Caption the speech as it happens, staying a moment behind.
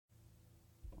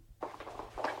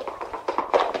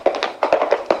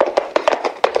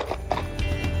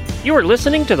You are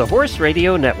listening to the Horse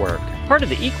Radio Network, part of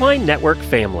the Equine Network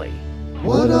family.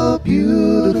 What a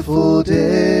beautiful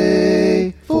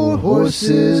day for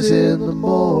horses in the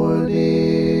morning.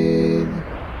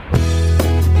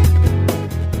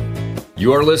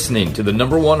 You are listening to the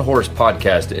 #1 horse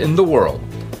podcast in the world.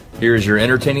 Here is your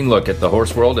entertaining look at the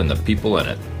horse world and the people in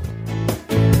it.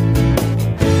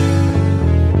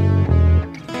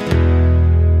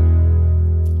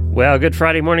 Well, good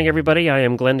Friday morning, everybody. I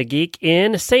am Glenn the Geek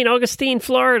in St. Augustine,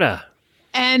 Florida.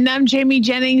 And I'm Jamie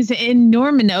Jennings in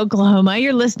Norman, Oklahoma.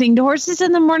 You're listening to Horses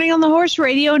in the Morning on the Horse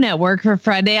Radio Network for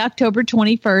Friday, October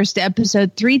 21st,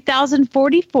 episode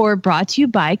 3044, brought to you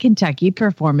by Kentucky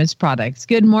Performance Products.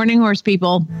 Good morning, horse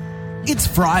people. It's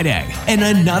Friday, and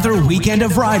another weekend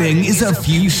of riding is a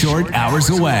few short hours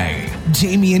away.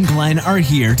 Jamie and Glenn are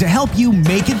here to help you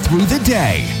make it through the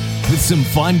day with some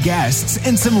fun guests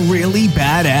and some really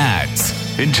bad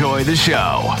ads. Enjoy the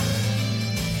show.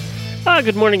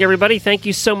 Good morning, everybody. Thank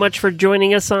you so much for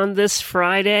joining us on this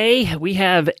Friday. We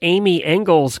have Amy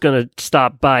Engel's going to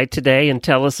stop by today and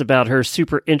tell us about her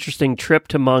super interesting trip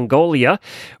to Mongolia,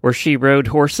 where she rode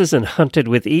horses and hunted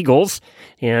with eagles.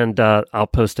 And I'll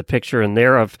post a picture in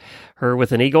there of her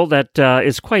with an eagle that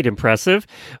is quite impressive.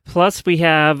 Plus, we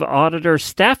have Auditor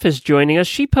Steph is joining us.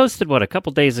 She posted, a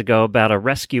couple days ago about a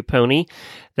rescue pony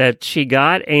that she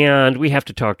got, and we have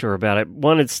to talk to her about it.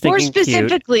 One, it's stinking cute. More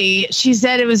specifically, she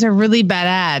said it was a really bad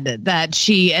ad that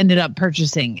she ended up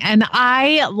purchasing. And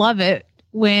I love it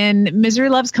when misery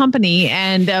loves company,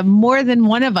 and more than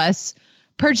one of us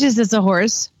purchases a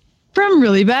horse from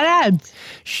really bad ads.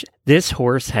 This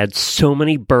horse had so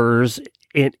many burrs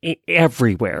in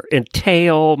everywhere, in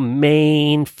tail,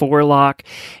 mane, forelock,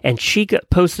 and she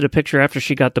posted a picture after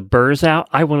she got the burrs out.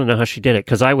 I want to know how she did it,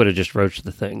 because I would have just roached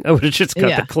the thing. I would have just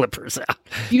cut the clippers out.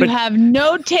 You have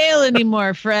no tail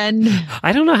anymore, friend.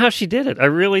 I don't know how she did it. I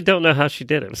really don't know how she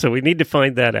did it. So we need to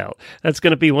find that out. That's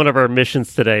going to be one of our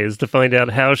missions today, is to find out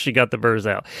how she got the burrs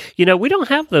out. You know, we don't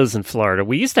have those in Florida.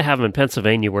 We used to have them in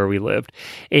Pennsylvania where we lived,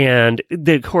 and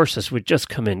the horses would just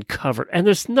come in covered. And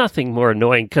there's nothing more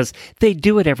annoying, because they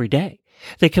do it every day.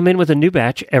 They come in with a new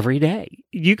batch every day.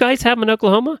 You guys have them in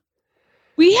Oklahoma?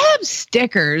 We have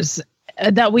stickers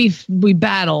that we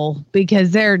battle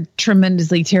because they're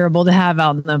tremendously terrible to have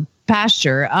out in the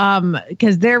pasture,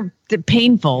 because they're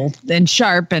painful and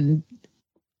sharp and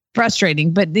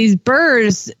frustrating. But these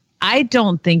burrs, I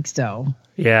don't think so.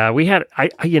 Yeah, we had,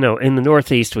 in the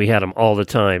Northeast, we had them all the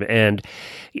time. And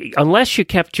unless you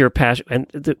kept your pasture,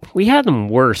 and we had them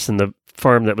worse in the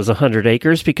farm that was 100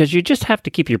 acres, because you just have to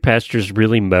keep your pastures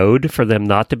really mowed for them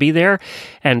not to be there.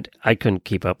 And I couldn't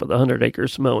keep up with 100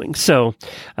 acres mowing. So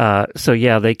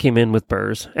yeah, they came in with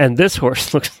burrs. And this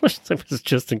horse looks like it was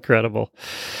just incredible.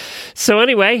 So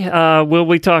anyway, we'll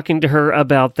be talking to her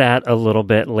about that a little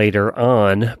bit later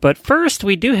on. But first,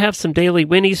 we do have some daily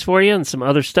whinnies for you and some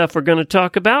other stuff we're going to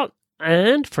talk about.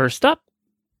 And first up,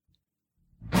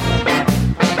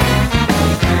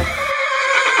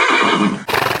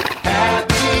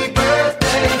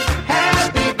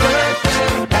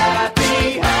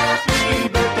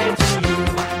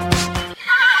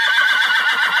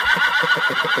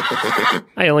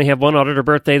 I only have one auditor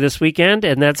birthday this weekend,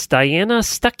 and that's Diana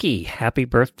Stuckey. Happy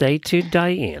birthday to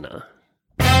Diana.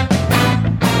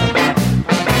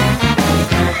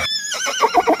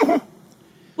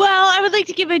 Well, I would like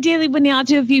to give a daily whinny out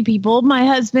to a few people. My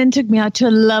husband took me out to a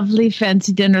lovely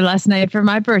fancy dinner last night for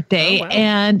my birthday,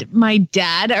 and my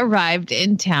dad arrived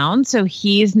in town, so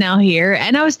he is now here.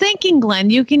 And I was thinking, Glenn,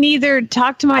 you can either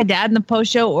talk to my dad in the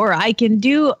post show, or I can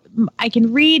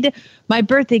read my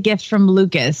birthday gift from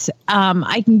Lucas.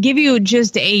 I can give you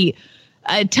just a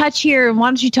touch here. Why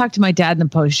don't you talk to my dad in the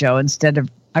post show instead of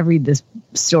I read this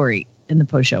story in the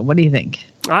post show? What do you think?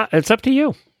 It's up to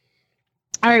you.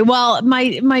 All right. Well,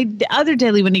 my other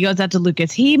daily, when he goes out to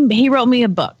Lucas, he wrote me a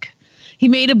book. He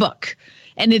made a book,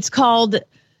 and it's called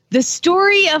The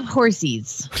Story of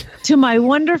Horsies to My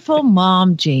Wonderful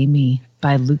Mom, Jamie,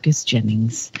 by Lucas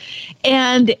Jennings.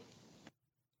 And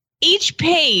each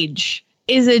page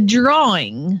is a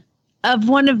drawing of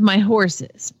one of my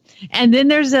horses. And then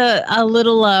there's a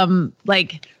little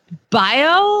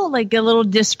bio, like a little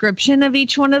description of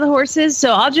each one of the horses.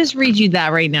 So I'll just read you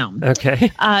that right now.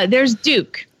 Okay. There's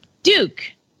Duke. Duke,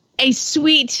 a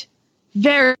sweet,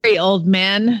 very old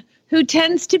man who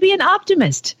tends to be an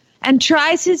optimist and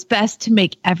tries his best to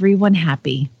make everyone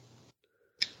happy.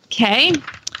 Okay.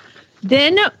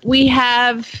 Then we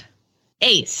have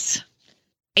Ace.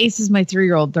 Ace is my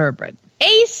 3-year-old thoroughbred.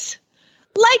 Ace,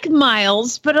 like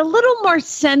Miles, but a little more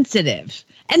sensitive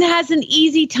and has an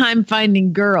easy time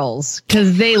finding girls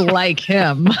because they like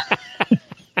him.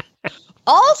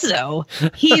 Also,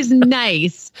 he's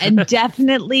nice and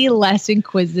definitely less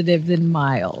inquisitive than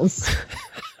Miles.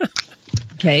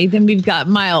 Okay, then we've got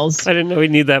Miles. I didn't know we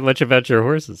need that much about your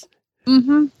horses.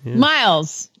 Yeah.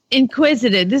 Miles,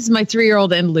 inquisitive. This is my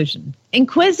 3-year-old evolution.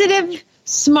 Inquisitive,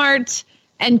 smart,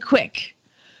 and quick.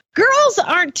 Girls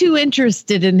aren't too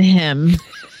interested in him,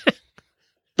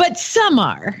 but some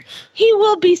are. He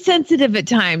will be sensitive at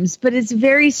times, but is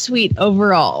very sweet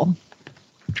overall.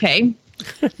 Okay.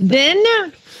 Then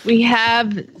we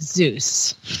have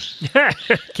Zeus.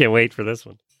 Can't wait for this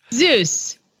one.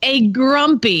 Zeus, a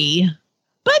grumpy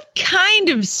but kind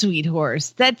of sweet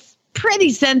horse that's pretty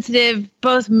sensitive,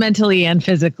 both mentally and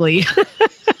physically.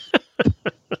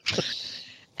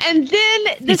 And then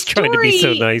He's trying to be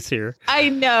so nice here. I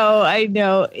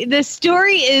know. The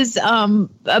story is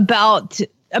about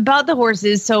the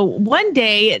horses. So one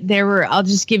day I'll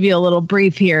just give you a little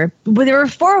brief here. But there were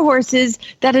 4 horses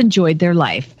that enjoyed their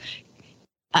life.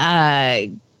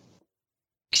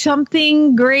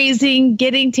 Something grazing,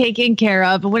 getting taken care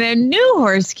of. When a new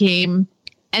horse came,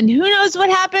 and who knows what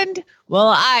happened?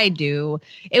 Well, I do.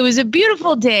 It was a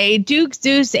beautiful day. Duke,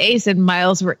 Zeus, Ace, and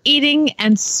Miles were eating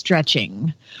and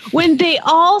stretching when they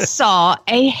all saw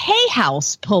a hay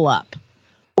house pull up.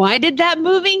 Why did that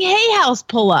moving hay house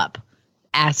pull up?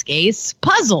 Asked Ace,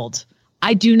 puzzled.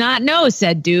 I do not know,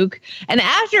 said Duke. And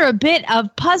after a bit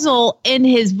of puzzle in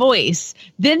his voice,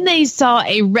 then they saw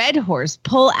a red horse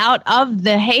pull out of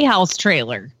the hay house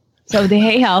trailer. So the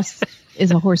hay house is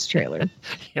a horse trailer.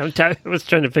 I was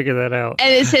trying to figure that out.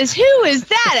 And it says, who is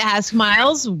that? Asked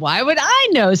Miles. Why would I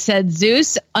know? Said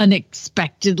Zeus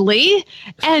unexpectedly.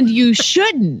 And you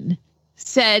shouldn't,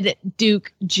 said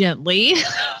Duke gently.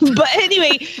 But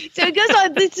anyway, so it goes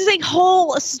on. This is a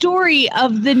whole story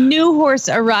of the new horse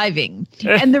arriving.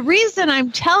 And the reason I'm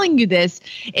telling you this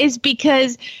is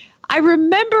because I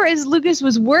remember as Lucas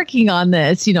was working on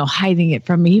this, hiding it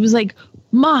from me, he was like,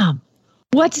 Mom,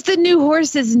 what's the new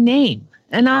horse's name?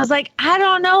 And I was like, I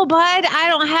don't know, bud. I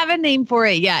don't have a name for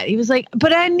it yet. He was like,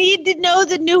 but I need to know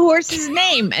the new horse's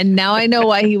name. And now I know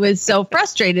why he was so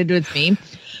frustrated with me.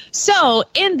 So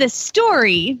in the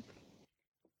story,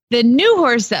 the new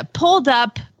horse that pulled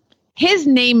up, his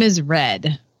name is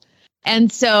Red. And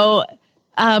so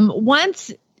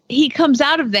once he comes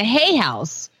out of the hay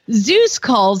house, Zeus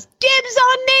calls dibs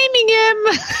on naming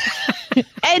him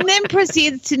and then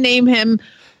proceeds to name him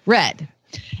Red.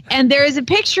 And there is a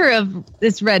picture of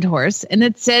this red horse, and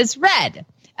it says, Red,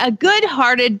 a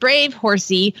good-hearted, brave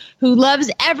horsey who loves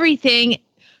everything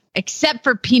except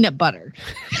for peanut butter.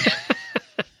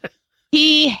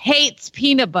 He hates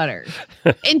peanut butter.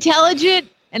 Intelligent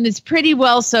and is pretty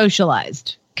well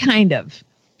socialized. Kind of.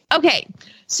 Okay,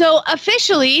 so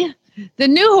officially, the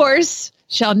new horse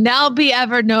shall now be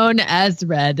ever known as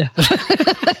Red.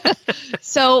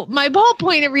 So my whole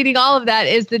point of reading all of that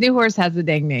is the new horse has a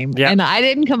dang name. Yep. And I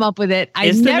didn't come up with it.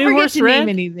 I never get to name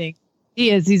anything.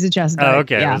 He is. He's a chestnut. Oh,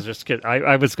 okay. Yeah. I was just kidding.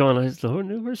 I was going, is the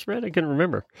new horse Red? I couldn't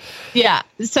remember. Yeah.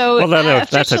 So officially,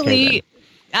 that's okay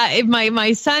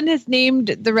my son has named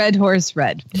the red horse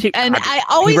Red. I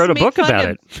always he wrote a book about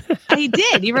it. He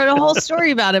did. He wrote a whole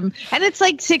story about him. And it's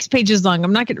like 6 pages long.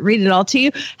 I'm not going to read it all to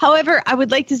you. However, I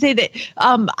would like to say that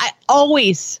I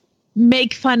always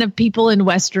make fun of people in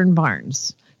Western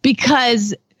barns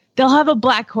because they'll have a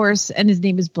black horse and his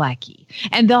name is Blackie.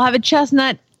 And they'll have a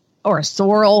chestnut or a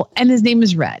sorrel and his name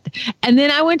is Red. And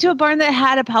then I went to a barn that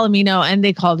had a Palomino and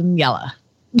they called him Yellow.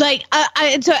 Like,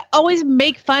 so I always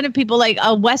make fun of people like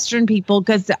Western people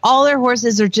because all their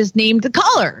horses are just named the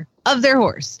color of their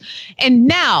horse. And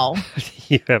now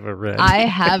you have a red. I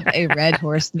have a red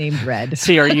horse named Red.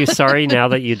 See, are you sorry now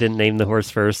that you didn't name the horse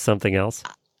first something else?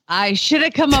 I should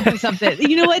have come up with something.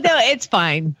 You know what, though? It's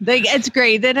fine. Like, it's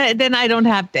great. Then I don't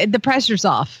have to. The pressure's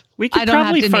off. We could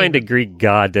probably find a Greek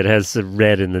god that has the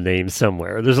red in the name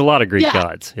somewhere. There's a lot of Greek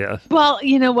gods. Yeah. Well,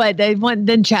 you know what?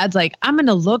 Then Chad's like, I'm going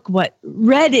to look what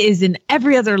red is in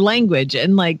every other language.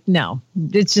 And like, no,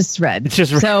 it's just red. It's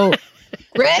just red. So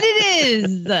red it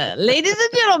is. Ladies and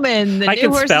gentlemen, the new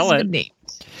horse has been named.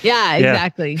 Yeah,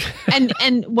 exactly.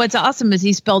 And what's awesome is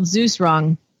he spelled Zeus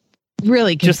wrong.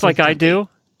 Really just like I do?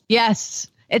 Yes.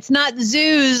 It's not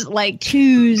Zeus like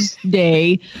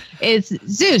Tuesday. It's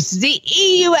Zeus,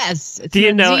 Z-E-U-S. Do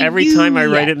you know every time I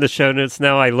write it in the show notes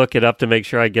now, I look it up to make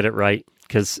sure I get it right?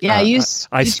 Because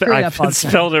I've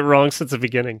spelled it wrong since the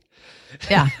beginning.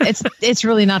 Yeah, it's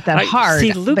really not that hard.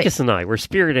 See, Lucas and I, we're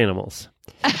spirit animals.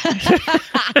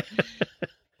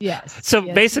 Yes. So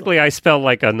basically, I spell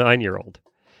like a 9-year-old.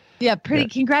 Yeah, pretty. Yeah.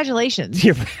 Congratulations.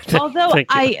 Although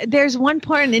there's one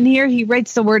point in here he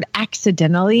writes the word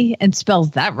accidentally and spells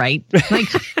that right. Like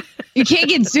You can't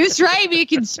get Zeus right, but you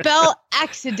can spell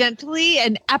accidentally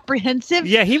and apprehensive.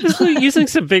 Yeah, he was using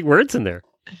some big words in there.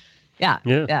 Yeah.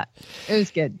 It was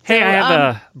good. Hey, So, I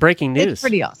have breaking news it's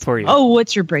pretty awesome for you. Oh,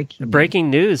 what's your breaking news? Breaking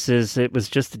news is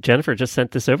Jennifer just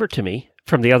sent this over to me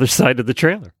from the other side of the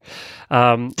trailer.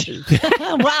 Wow,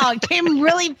 it came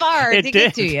really far to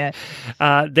get to you.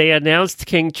 They announced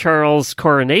King Charles'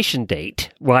 coronation date.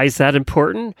 Why is that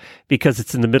important? Because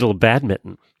it's in the middle of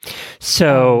badminton.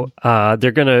 So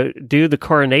they're going to do the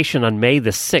coronation on May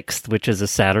the 6th, which is a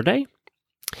Saturday.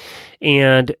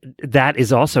 And that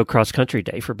is also cross-country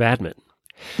day for badminton.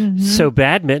 Mm-hmm. So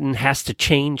badminton has to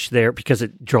change because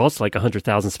it draws like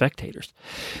 100,000 spectators.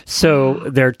 So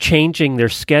they're changing their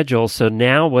schedule. So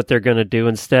now what they're going to do,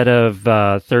 instead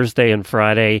of Thursday and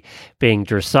Friday being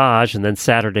dressage and then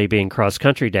Saturday being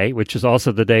cross-country day, which is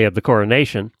also the day of the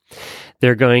coronation,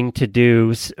 they're going to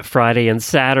do Friday and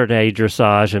Saturday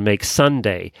dressage and make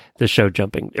Sunday the show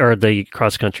jumping or the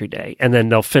cross-country day. And then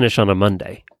they'll finish on a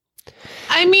Monday.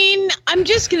 I mean, I'm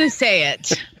just going to say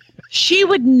it. She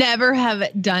would never have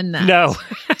done that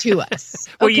to us.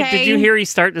 Well, okay? Did you hear he's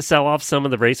starting to sell off some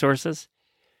of the racehorses?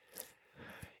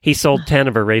 He sold 10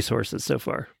 of her racehorses so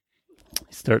far.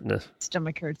 He's starting to...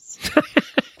 Stomach hurts.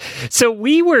 So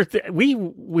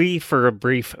we for a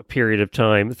brief period of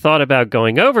time thought about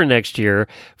going over next year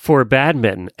for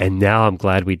badminton, and now I'm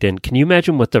glad we didn't. Can you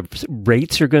imagine what the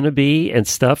rates are going to be and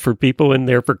stuff for people in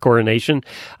there for coronation?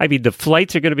 I mean, the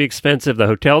flights are going to be expensive, the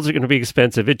hotels are going to be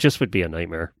expensive. It just would be a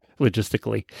nightmare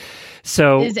logistically.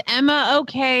 So is Emma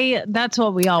okay? That's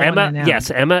what we all want to know.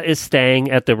 Yes, Emma is staying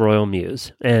at the Royal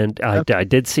Mews, and I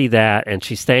did see that, and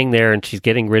she's staying there, and she's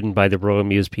getting ridden by the Royal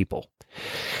Mews people.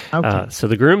 Okay. So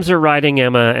the grooms are riding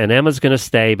Emma, and Emma's going to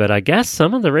stay, but I guess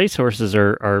some of the racehorses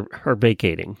are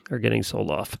vacating, are getting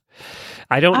sold off.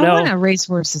 I don't know. I want a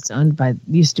racehorse that's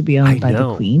used to be owned by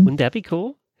the Queen. Wouldn't that be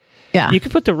cool? Yeah. You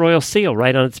could put the royal seal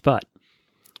right on its butt.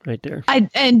 Right there.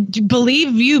 And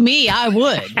believe you me, I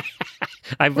would.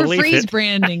 I believe We're freeze it.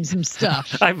 branding some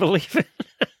stuff. I believe it.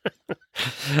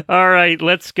 All right,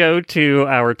 let's go to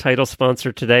our title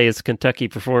sponsor today is Kentucky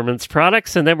Performance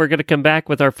Products, and then we're going to come back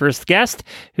with our first guest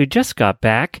who just got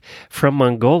back from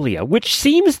Mongolia, which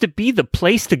seems to be the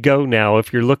place to go now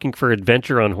if you're looking for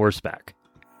adventure on horseback.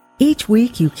 Each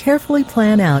week, you carefully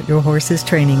plan out your horse's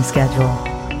training schedule.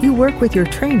 You work with your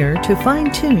trainer to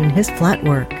fine-tune his flat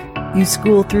work. You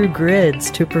school through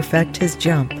grids to perfect his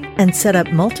jump and set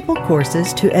up multiple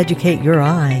courses to educate your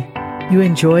eye. You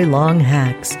enjoy long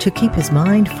hacks to keep his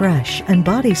mind fresh and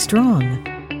body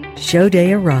strong. Show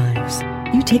day arrives.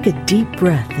 You take a deep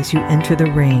breath as you enter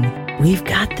the ring. "We've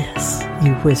got this,"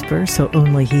 you whisper so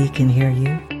only he can hear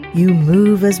you. You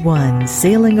move as one,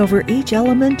 sailing over each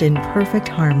element in perfect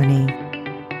harmony.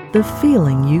 The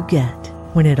feeling you get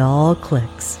when it all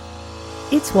clicks.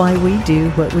 It's why we do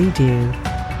what we do.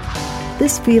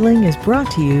 This feeling is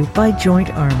brought to you by Joint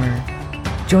Armor.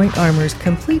 Joint Armor's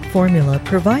complete formula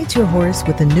provides your horse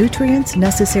with the nutrients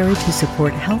necessary to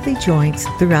support healthy joints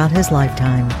throughout his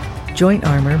lifetime. Joint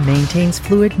Armor maintains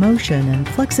fluid motion and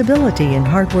flexibility in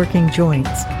hardworking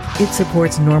joints. It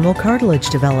supports normal cartilage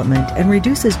development and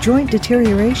reduces joint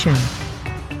deterioration.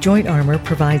 Joint Armor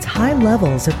provides high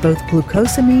levels of both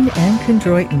glucosamine and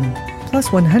chondroitin,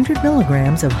 plus 100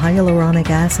 milligrams of hyaluronic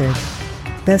acid.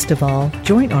 Best of all,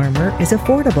 Joint Armor is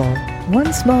affordable.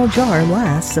 One small jar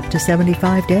lasts up to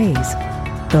 75 days.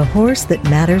 The horse that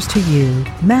matters to you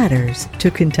matters to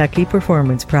Kentucky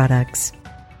Performance Products.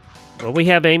 Well, we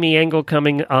have Amy Engel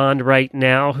coming on right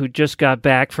now, who just got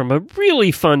back from a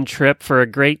really fun trip for a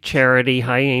great charity.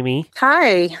 Hi, Amy.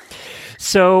 Hi.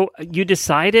 So you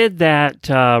decided that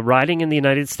riding in the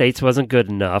United States wasn't good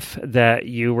enough, that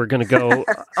you were going to go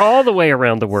all the way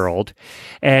around the world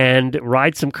and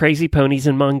ride some crazy ponies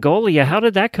in Mongolia. How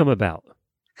did that come about?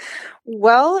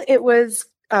 Well, it was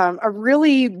a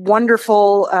really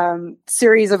wonderful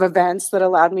series of events that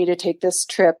allowed me to take this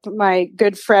trip. My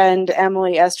good friend,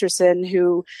 Emily Esterson,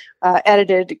 who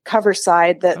edited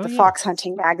Coverside, the fox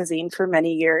hunting magazine for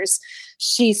many years,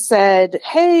 she said,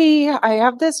 "Hey, I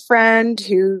have this friend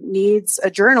who needs a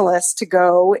journalist to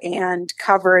go and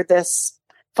cover this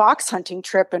fox hunting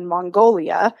trip in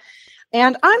Mongolia.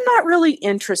 And I'm not really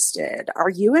interested. Are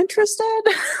you interested?"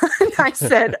 And I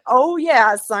said, "Oh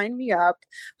yeah, sign me up,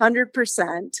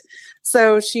 100%.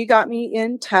 So she got me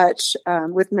in touch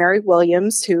with Mary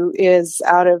Williams, who is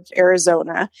out of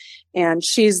Arizona, and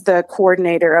she's the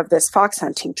coordinator of this fox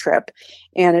hunting trip.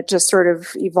 And it just sort of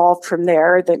evolved from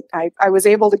there. That I was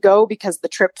able to go because the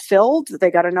trip filled. They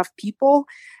got enough people.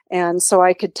 And so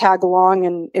I could tag along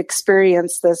and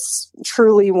experience this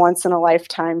truly once in a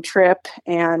lifetime trip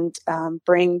and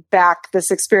bring back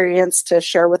this experience to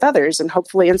share with others and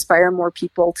hopefully inspire more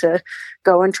people to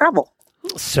go and travel.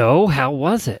 So how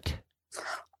was it?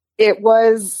 It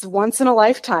was once in a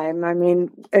lifetime. I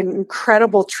mean, an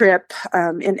incredible trip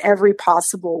in every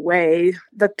possible way.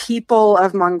 The people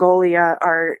of Mongolia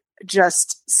are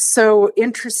just so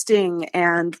interesting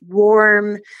and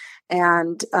warm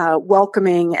and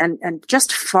welcoming and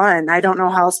just fun. I don't know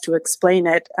how else to explain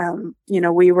it.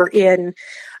 We were in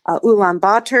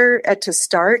Ulaanbaatar to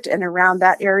start and around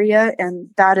that area, and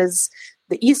that is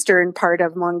the eastern part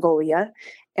of Mongolia.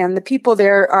 And the people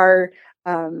there are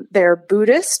they're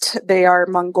Buddhist, they are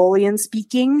Mongolian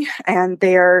speaking, and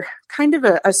they're kind of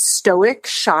a stoic,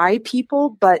 shy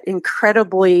people, but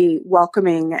incredibly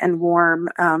welcoming and warm.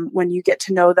 When you get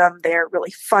to know them, they're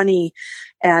really funny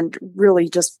and really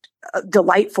just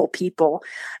delightful people.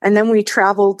 And then we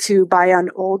traveled to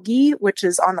Bayan-Olgi, which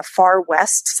is on the far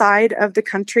west side of the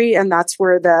country, and that's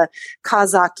where the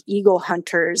Kazakh eagle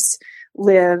hunters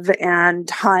live and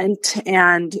hunt,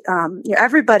 and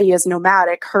everybody is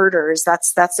nomadic herders.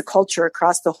 That's the culture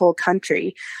across the whole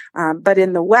country. But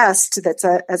in the West,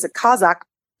 as a Kazakh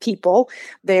people,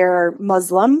 they're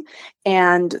Muslim,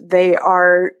 and they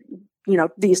are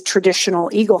these traditional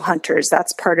eagle hunters.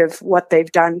 That's part of what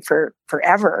they've done for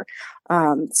forever.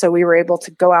 So we were able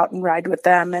to go out and ride with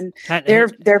them, and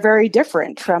they're very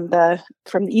different from the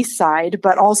east side,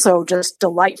 but also just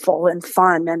delightful and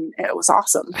fun, and it was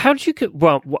awesome. How did you?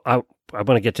 Well, I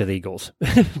want to get to the eagles,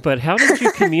 but how did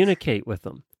you communicate with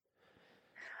them?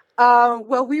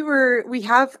 Well, we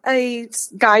have a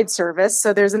guide service,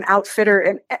 so there's an outfitter,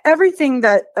 and everything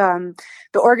that the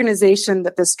organization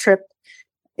that this trip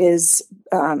is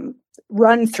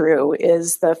run through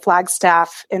is the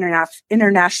Flagstaff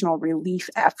International Relief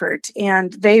Effort.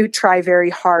 And they try very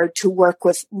hard to work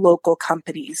with local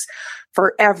companies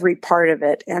for every part of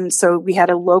it. And so we had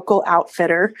a local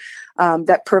outfitter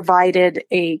that provided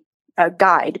a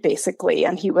guide, basically,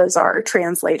 and he was our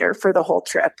translator for the whole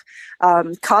trip.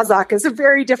 Kazakh is a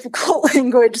very difficult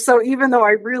language, so even though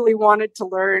I really wanted to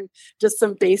learn just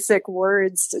some basic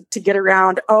words to get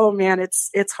around, oh man,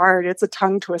 it's hard. It's a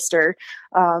tongue twister.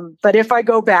 But if I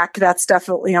go back, that's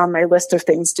definitely on my list of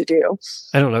things to do.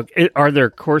 I don't know. Are there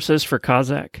courses for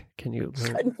Kazakh? Can you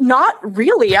learn? Not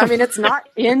really. I mean, it's not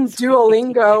in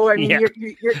Duolingo. I mean,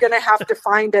 you're going to have to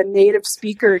find a native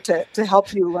speaker to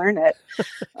help you learn it.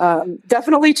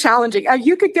 Definitely challenging.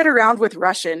 You could get around with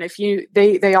Russian if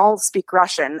they all speak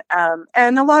Russian,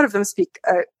 and a lot of them speak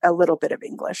a little bit of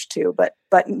English too, but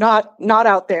not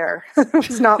out there.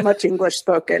 There's not much English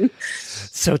spoken.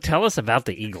 So tell us about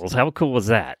the eagles. How cool was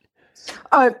that?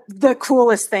 The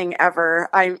coolest thing ever.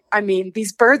 I mean,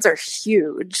 these birds are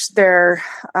huge. They're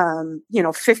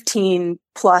 15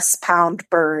 plus pound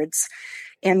birds,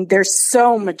 and they're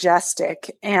so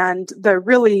majestic. And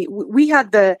we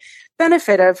had the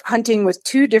benefit of hunting with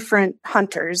two different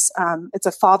hunters. It's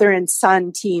a father and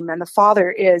son team, and the father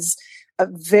is a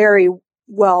very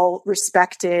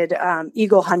well-respected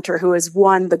eagle hunter who has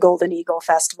won the Golden Eagle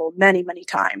Festival many, many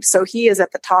times. So he is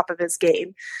at the top of his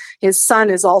game. His son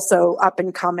is also up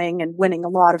and coming and winning a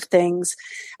lot of things.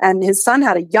 And his son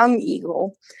had a young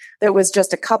eagle that was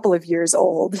just a couple of years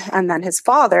old. And then his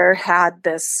father had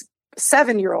this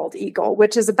 7-year-old eagle,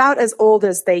 which is about as old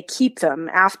as they keep them.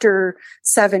 After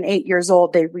 7, 8 years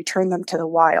old, they return them to the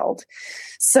wild.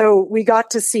 So we got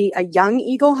to see a young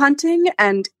eagle hunting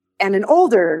and an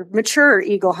older, mature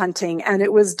eagle hunting. And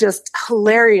it was just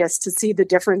hilarious to see the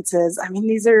differences. I mean,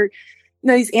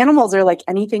 these animals are like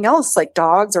anything else, like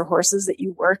dogs or horses that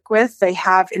you work with. They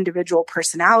have individual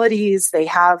personalities. They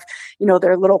have,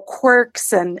 their little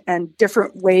quirks and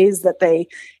different ways that they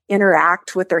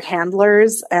interact with their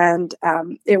handlers. And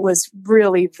it was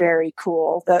really very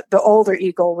cool. The older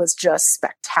eagle was just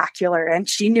spectacular, and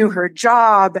she knew her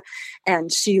job,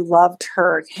 and she loved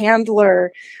her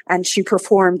handler, and she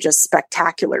performed just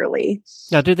spectacularly.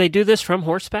 Now, do they do this from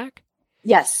horseback?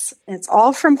 Yes, it's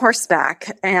all from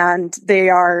horseback, and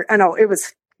it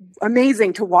was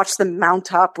amazing to watch them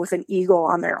mount up with an eagle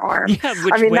on their arm. Yeah,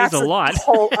 which weighs that's a lot. A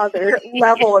whole other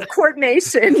level of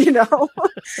coordination,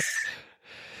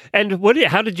 And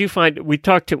how did you find? We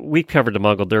covered the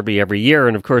Mongol Derby every year,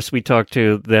 and of course we talked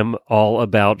to them all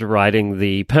about riding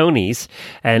the ponies.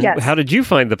 And yes. How did you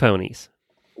find the ponies?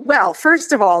 Well,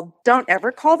 first of all, don't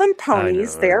ever call them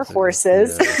ponies. They are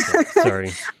horses. Yeah,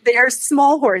 sorry. They are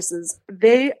small horses.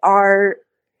 They are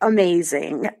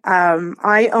amazing.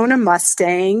 I own a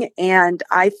Mustang, and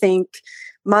I think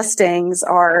Mustangs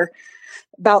are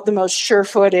about the most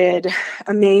sure-footed,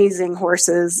 amazing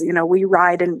horses. You know, we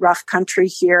ride in rough country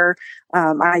here.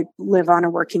 I live on a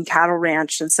working cattle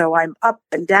ranch, and so I'm up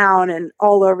and down and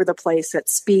all over the place at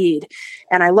speed.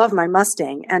 And I love my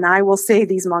Mustang. And I will say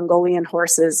these Mongolian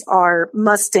horses are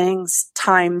Mustangs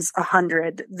times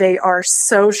 100. They are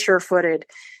so sure-footed.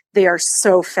 They are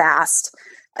so fast.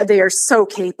 They are so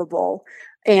capable.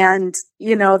 And,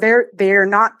 you know, they're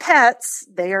not pets.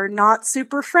 They are not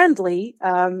super friendly.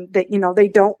 They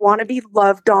don't want to be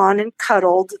loved on and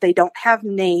cuddled. They don't have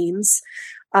names.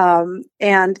 And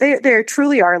they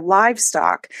truly are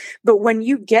livestock. But when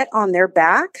you get on their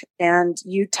back and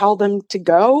you tell them to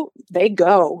go, they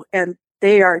go. And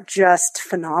they are just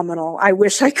phenomenal. I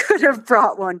wish I could have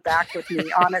brought one back with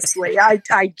me, honestly.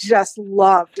 I just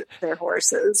loved their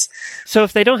horses. So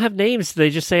if they don't have names,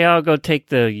 they just say, I'll go take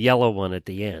the yellow one at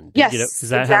the end. Yes, is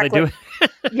that exactly. how they do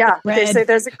it? Yeah, they say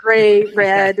there's a gray,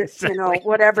 red, exactly.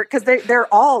 Whatever, because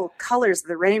they're all colors of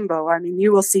the rainbow. I mean,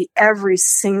 you will see every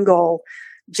single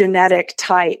genetic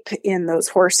type in those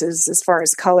horses as far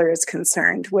as color is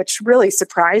concerned, which really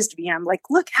surprised me. I'm like,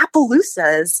 look,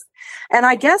 Appaloosas. And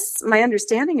I guess my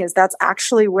understanding is that's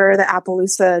actually where the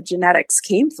Appaloosa genetics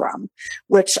came from,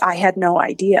 which I had no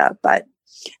idea, but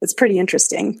it's pretty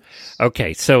interesting.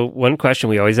 Okay, so one question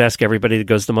we always ask everybody that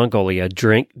goes to Mongolia,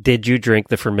 did you drink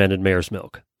the fermented mare's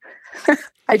milk?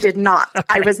 I did not. Okay.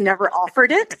 I was never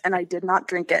offered it, and I did not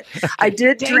drink it. Okay. I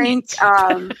did drink.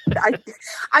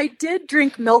 I did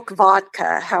drink milk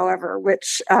vodka, however,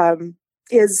 which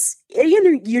is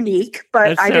unique,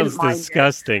 but I didn't mind. Sounds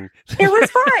disgusting. It was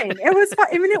fine. It was fine.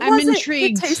 I mean, I'm wasn't.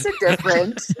 intrigued. It tasted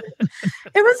different.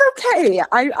 It was okay.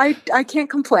 I can't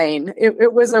complain.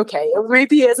 It was okay. It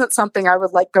maybe isn't something I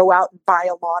would like go out and buy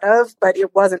a lot of, but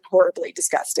it wasn't horribly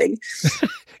disgusting.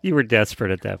 You were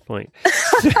desperate at that point.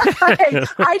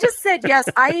 I just said yes.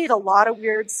 I ate a lot of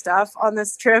weird stuff on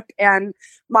this trip, and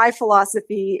my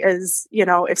philosophy is, you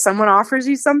know, if someone offers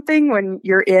you something when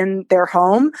you're in their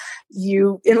home,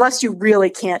 unless you really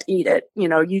can't eat it, you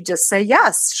know, you just say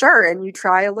yes, sure, and you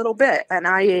try a little bit. And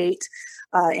I ate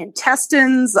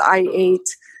intestines. I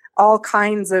ate all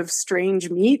kinds of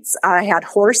strange meats. I had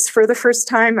horse for the first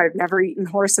time. I've never eaten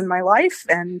horse in my life,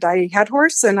 and I had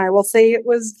horse, and I will say it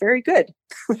was very good.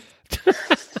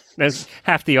 There's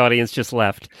half the audience just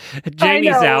left.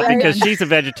 Jamie's out because she's a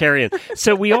vegetarian.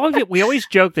 So we always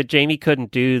joke that Jamie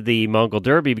couldn't do the Mongol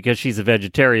Derby because she's a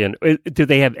vegetarian. Do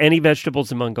they have any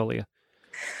vegetables in Mongolia?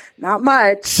 Not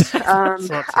much.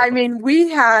 I mean, we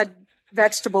had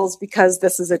vegetables because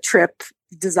this is a trip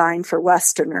designed for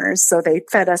Westerners. So they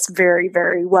fed us very,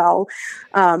 very well.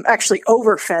 Actually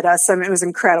overfed us. I mean, it was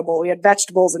incredible. We had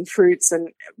vegetables and fruits and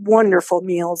wonderful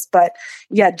meals. But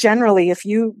yeah, generally, if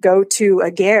you go to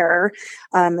a ger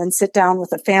and sit down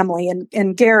with a family,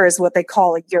 and ger is what they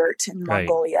call a yurt in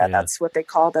Mongolia. Yeah. That's what they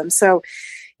call them. So,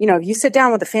 you know, if you sit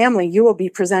down with a family, you will be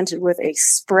presented with a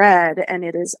spread, and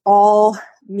it is all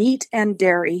meat and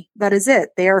dairy. That is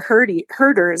it. They are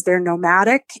herders. They're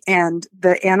nomadic, and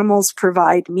the animals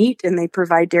provide meat and they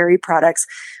provide dairy products,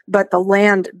 but the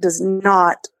land does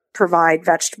not provide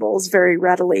vegetables very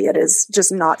readily. It is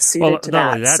just not suited to that.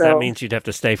 Not only that, that means you'd have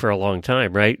to stay for a long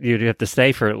time, right? You'd have to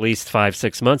stay for at least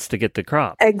 5-6 months to get the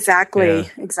crop. Exactly.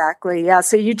 Yeah.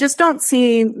 So you just don't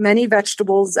see many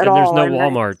vegetables at all. And there's no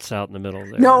Walmarts out in the middle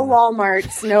there. No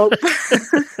Walmarts. Nope.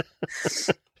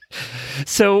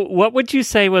 So what would you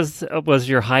say was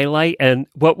your highlight, and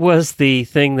what was the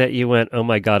thing that you went, oh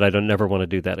my God, I don't never want to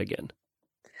do that again?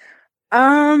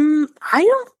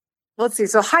 Let's see.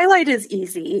 So highlight is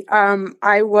easy.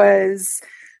 I was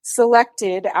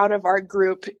selected out of our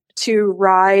group to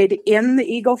ride in the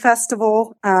Eagle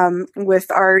Festival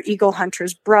with our Eagle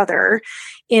Hunter's brother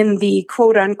in the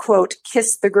quote unquote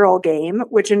kiss the girl game,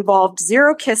 which involved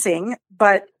zero kissing,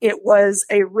 but it was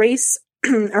a race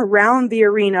around the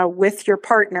arena with your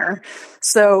partner.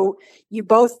 So you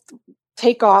both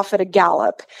take off at a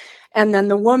gallop, and then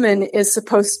the woman is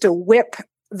supposed to whip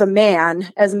the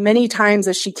man as many times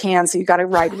as she can. So you got to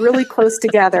ride really close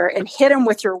together and hit him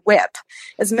with your whip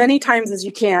as many times as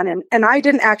you can. And I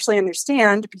didn't actually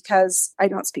understand, because I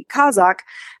don't speak Kazakh,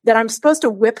 that I'm supposed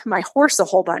to whip my horse a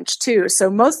whole bunch too.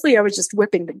 So mostly I was just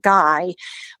whipping the guy,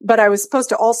 but I was supposed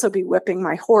to also be whipping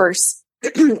my horse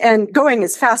and going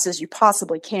as fast as you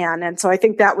possibly can. And so I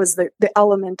think that was the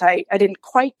element I didn't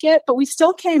quite get, but we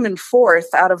still came in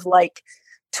fourth out of like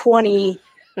 20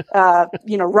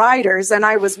 riders, and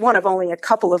I was one of only a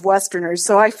couple of Westerners,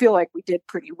 so I feel like we did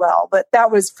pretty well. But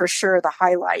that was for sure the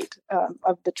highlight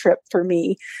of the trip for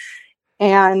me.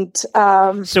 And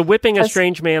so whipping a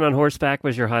strange man on horseback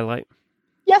was your highlight?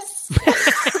 Yes.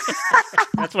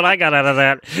 That's what I got out of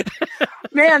that.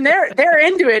 Man, they're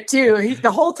into it too.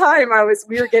 The whole time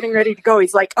we were getting ready to go.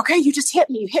 He's like, "Okay, you just hit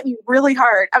me. You hit me really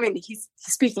hard." I mean, he's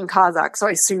speaking Kazakh, so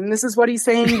I assume this is what he's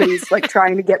saying. But he's like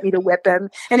trying to get me to whip him,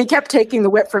 and he kept taking the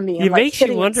whip from me. And, it makes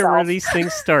you wonder where these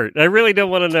things start. I really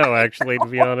don't want to know, actually, to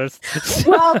be honest.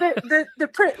 Well,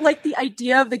 the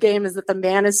idea of the game is that the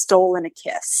man has stolen a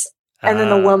kiss, and then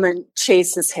the woman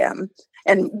chases him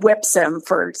and whips him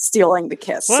for stealing the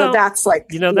kiss. Well, so that's like,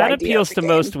 that appeals to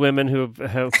most women who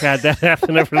have had that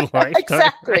happen over the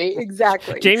lifetime.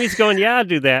 Exactly. Jamie's going, yeah, I'll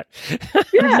do that.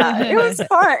 Yeah, it was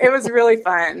fun. It was really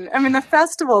fun. I mean, the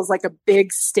festival is like a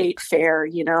big state fair,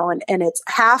 and it's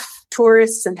half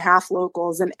tourists and half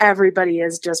locals, and everybody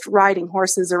is just riding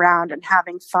horses around and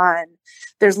having fun.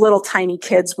 There's little tiny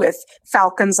kids with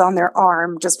falcons on their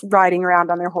arm, just riding around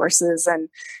on their horses, and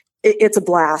it's a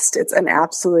blast. It's an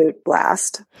absolute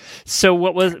blast. So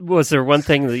what was there one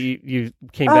thing that you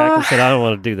came back and said, I don't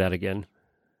want to do that again?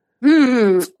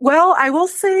 Well, I will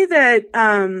say that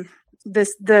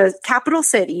the capital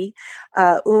city,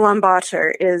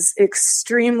 Ulaanbaatar, is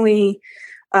extremely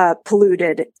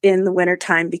polluted in the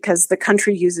wintertime because the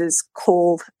country uses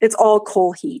coal. It's all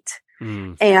coal heat.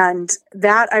 And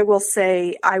that, I will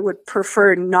say, I would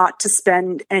prefer not to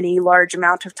spend any large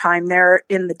amount of time there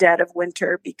in the dead of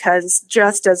winter, because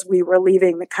just as we were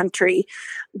leaving the country,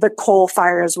 the coal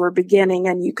fires were beginning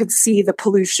and you could see the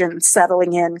pollution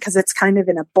settling in because it's kind of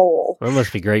in a bowl. That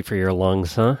must be great for your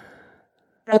lungs, huh?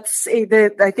 I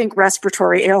think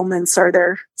respiratory ailments are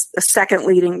their second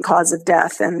leading cause of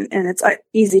death, and it's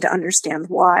easy to understand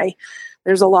why.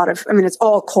 There's a lot of, it's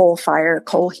all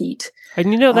coal heat.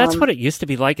 And that's what it used to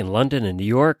be like in London and New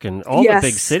York and all the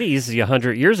big cities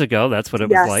 100 years ago. That's what it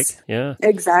was like. Yeah,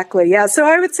 exactly. Yeah. So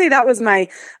I would say that was my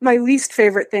least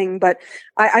favorite thing, but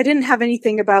I didn't have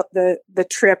anything about the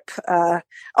trip.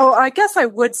 I guess I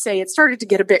would say it started to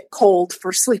get a bit cold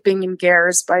for sleeping in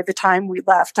Gares by the time we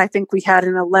left. I think we had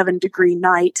an 11-degree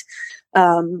night,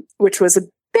 which was a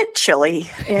bit chilly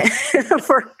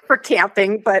for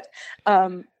camping, but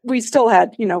we still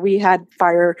had, we had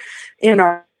fire in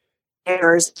our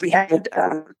areas. We had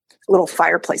little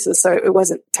fireplaces, so it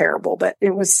wasn't terrible, but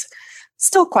it was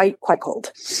still quite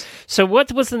cold. So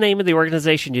what was the name of the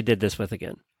organization you did this with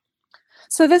again?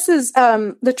 So this is,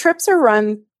 the trips are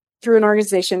run through an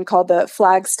organization called the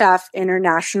Flagstaff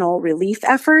International Relief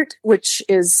Effort, which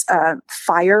is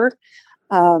FIRE.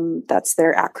 That's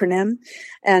their acronym.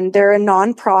 And they're a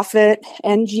nonprofit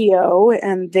NGO,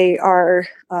 and they are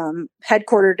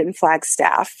headquartered in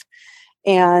Flagstaff.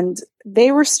 And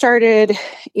they were started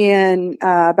in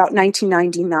about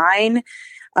 1999.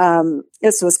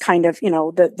 This was kind of,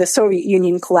 the Soviet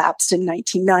Union collapsed in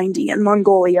 1990, and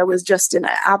Mongolia was just in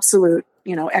an absolute,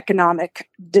 economic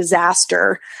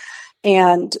disaster.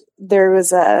 And there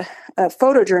was a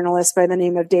photojournalist by the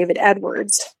name of David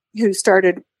Edwards who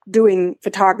started doing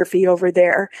photography over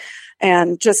there,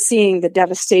 and just seeing the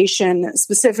devastation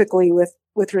specifically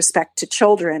with respect to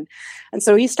children. And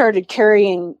so he started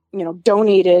carrying,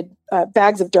 donated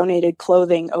bags of donated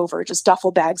clothing over, just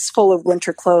duffel bags full of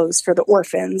winter clothes for the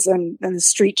orphans and the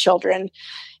street children.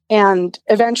 And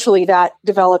eventually that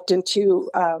developed into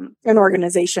an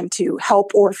organization to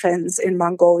help orphans in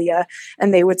Mongolia.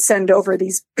 And they would send over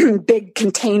these big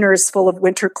containers full of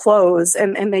winter clothes,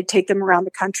 and they'd take them around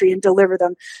the country and deliver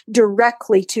them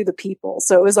directly to the people.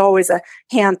 So it was always a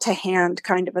hand-to-hand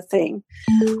kind of a thing.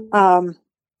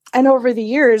 And over the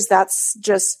years, that's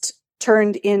just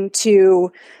turned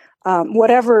into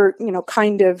whatever,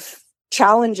 kind of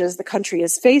challenges the country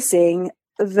is facing.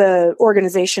 The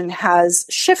organization has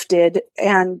shifted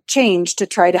and changed to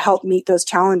try to help meet those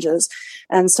challenges.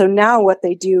 And so now what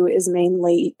they do is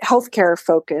mainly healthcare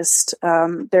focused.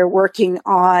 They're working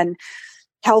on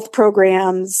health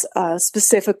programs,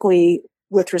 specifically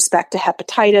with respect to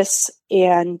hepatitis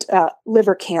and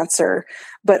liver cancer,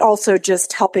 but also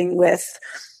just helping with,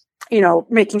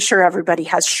 making sure everybody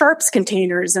has sharps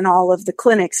containers in all of the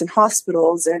clinics and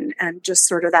hospitals, and just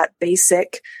sort of that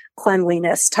basic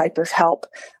cleanliness type of help.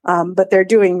 But they're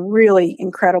doing really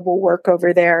incredible work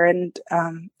over there. And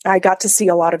I got to see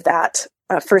a lot of that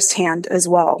firsthand as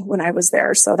well when I was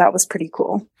there. So that was pretty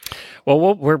cool.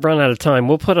 Well, we're run out of time.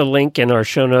 We'll put a link in our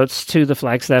show notes to the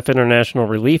Flagstaff International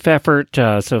Relief Effort.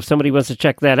 So if somebody wants to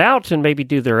check that out and maybe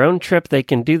do their own trip, they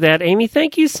can do that. Amy,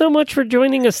 thank you so much for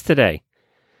joining us today.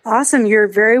 Awesome. You're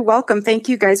very welcome. Thank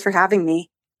you guys for having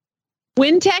me.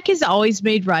 Wintech has always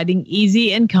made riding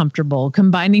easy and comfortable,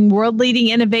 combining world-leading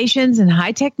innovations and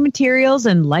high-tech materials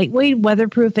and lightweight,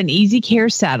 weatherproof, and easy care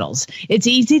saddles. It's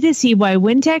easy to see why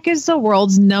Wintech is the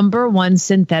world's #1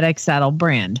 synthetic saddle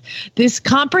brand. This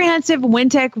comprehensive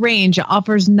Wintech range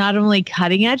offers not only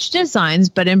cutting-edge designs,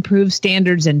 but improved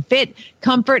standards in fit,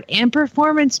 comfort, and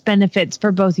performance benefits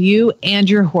for both you and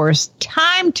your horse.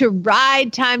 Time to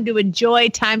ride, time to enjoy,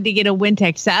 time to get a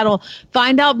Wintech saddle.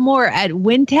 Find out more at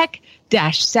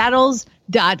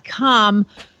wintech-saddles.com.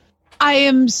 I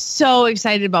am so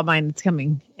excited about mine. It's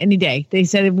coming any day. They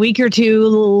said a week or two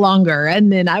longer,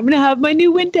 and then I'm going to have my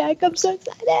new Wintech. I'm so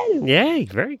excited. Yay,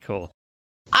 very cool.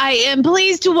 I am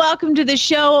pleased to welcome to the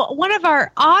show one of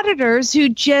our auditors who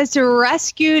just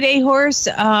rescued a horse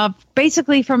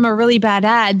basically from a really bad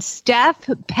ad, Steph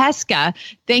Pesca.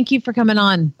 Thank you for coming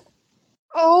on.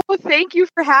 Oh, thank you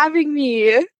for having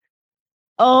me.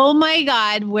 Oh my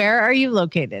God, where are you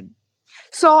located?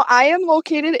 So I am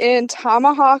located in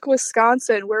Tomahawk,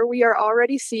 Wisconsin, where we are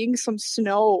already seeing some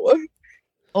snow.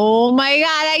 Oh my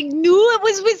God, I knew it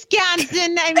was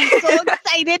Wisconsin. I'm so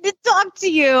excited to talk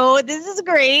to you. This is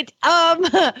great. All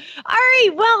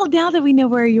right, well, now that we know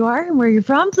where you are and where you're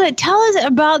from, tell us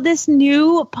about this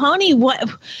new pony. What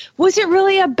was it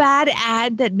really a bad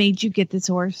ad that made you get this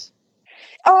horse?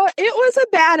 It was a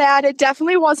bad ad. It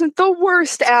definitely wasn't the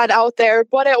worst ad out there,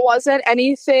 but it wasn't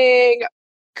anything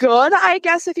good, I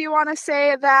guess, if you want to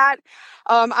say that.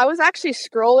 I was actually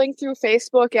scrolling through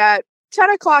Facebook at 10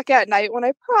 o'clock at night when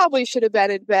I probably should have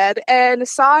been in bed and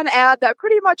saw an ad that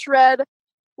pretty much read,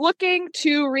 looking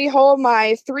to rehome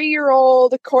my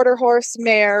 3-year-old quarter horse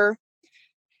mare.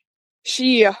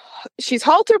 She's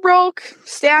halter broke,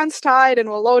 stands tied, and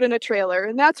will load in a trailer.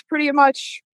 And that's pretty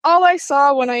much all I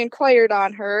saw when I inquired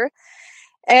on her.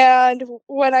 And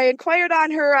when I inquired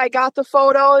on her, I got the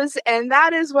photos, and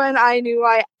that is when I knew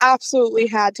I absolutely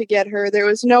had to get her. There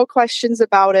was no questions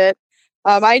about it.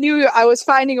 I knew I was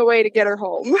finding a way to get her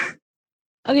home.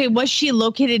 Okay, was she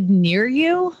located near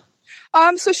you?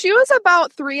 So she was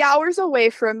about 3 hours away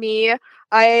from me.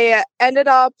 I ended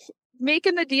up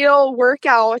making the deal work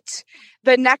out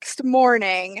the next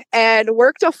morning and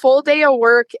worked a full day of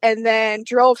work and then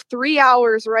drove 3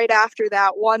 hours right after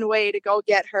that one way to go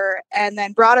get her and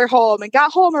then brought her home and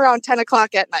got home around 10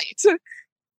 o'clock at night.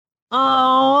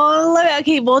 Oh,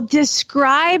 okay. Well,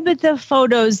 describe the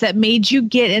photos that made you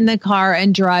get in the car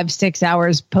and drive 6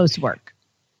 hours post-work.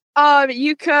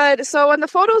 You could. So when the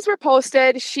photos were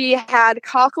posted, she had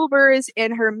cockleburs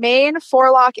in her mane,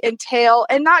 forelock, and tail,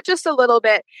 and not just a little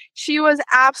bit. She was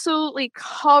absolutely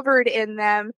covered in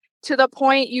them to the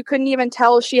point you couldn't even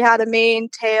tell she had a mane,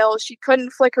 tail. She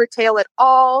couldn't flick her tail at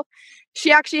all.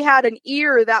 She actually had an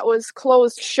ear that was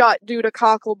closed shut due to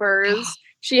cockleburs.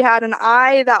 She had an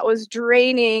eye that was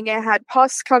draining and had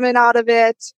pus coming out of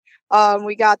it.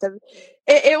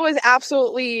 It was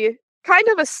absolutely kind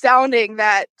of astounding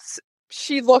that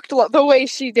she looked the way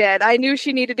she did. I knew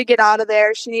she needed to get out of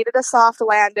there. She needed a soft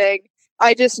landing.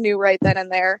 I just knew right then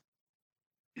and there.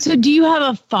 So do you have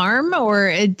a farm or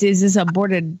is this a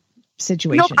boarded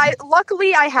situation? Nope.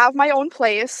 Luckily, I have my own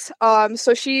place.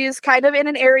 So she's kind of in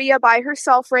an area by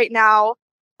herself right now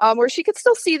where she could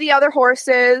still see the other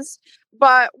horses.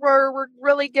 But we're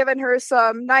really giving her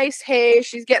some nice hay.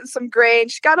 She's getting some grain.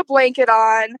 She's got a blanket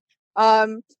on.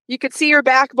 You could see her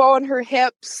backbone, her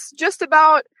hips, just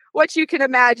about what you can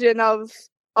imagine of,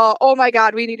 oh my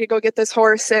God, we need to go get this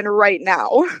horse in right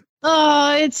now.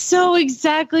 Oh, it's so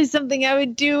exactly something I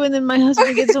would do. And then my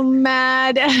husband gets so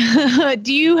mad.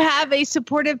 Do you have a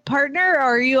supportive partner or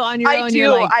are you on your own?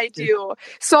 I do.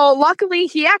 So luckily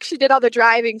he actually did all the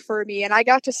driving for me and I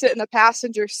got to sit in the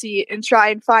passenger seat and try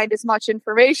and find as much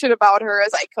information about her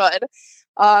as I could.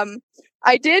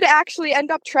 I did actually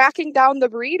end up tracking down the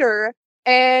breeder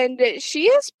and she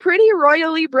is pretty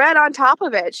royally bred on top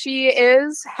of it. She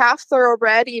is half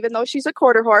thoroughbred, even though she's a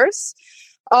quarter horse.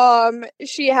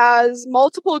 She has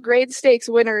multiple grade stakes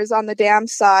winners on the dam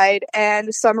side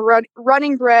and some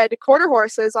running bred quarter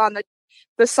horses on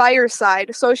the sire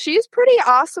side. So she's pretty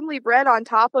awesomely bred on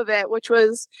top of it, which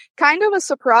was kind of a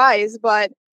surprise,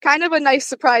 but kind of a nice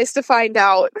surprise to find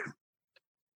out.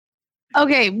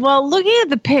 Okay, well, looking at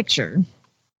the picture,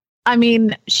 I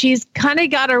mean, she's kind of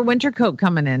got her winter coat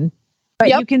coming in, but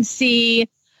You can see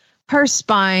her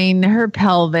spine, her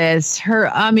pelvis,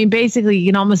 basically you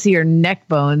can almost see her neck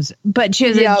bones, but she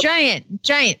has a giant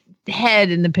head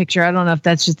in the picture. I don't know if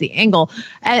that's just the angle.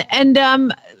 And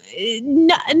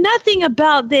nothing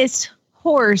about this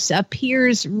horse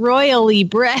appears royally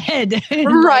bred.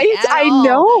 Right? I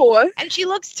know. And she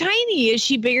looks tiny. Is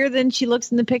she bigger than she looks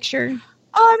in the picture?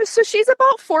 So she's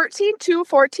about 14.2,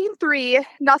 14.3,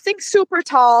 nothing super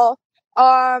tall.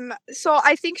 So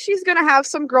I think she's going to have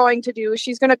some growing to do.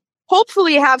 She's going to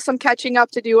hopefully have some catching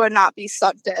up to do and not be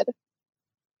stunted.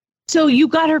 So you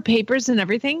got her papers and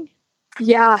everything?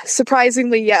 Yeah,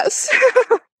 surprisingly, yes.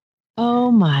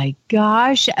 Oh my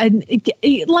gosh. And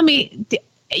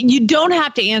you don't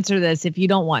have to answer this if you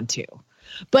don't want to,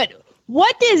 but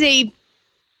what does a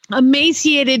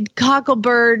emaciated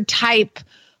cocklebird type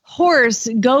horse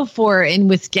go for in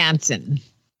Wisconsin?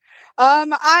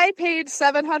 I paid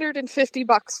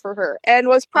 $750 for her and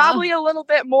was probably a little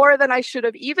bit more than I should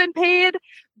have even paid,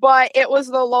 but it was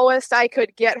the lowest I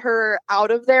could get her out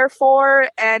of there for.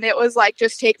 And it was like,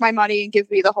 just take my money and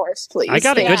give me the horse, please. I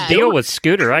got a good deal with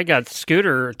Scooter. I got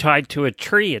Scooter tied to a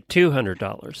tree at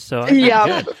 $200. So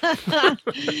yeah.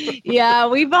 Yeah,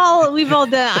 we've all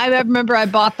done. I remember I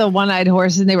bought the one-eyed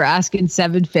horse and they were asking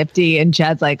 $750 and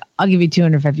Chad's like, I'll give you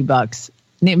 $250.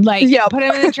 Like, put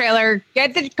him in the trailer,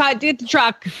 get the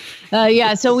truck.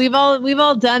 So we've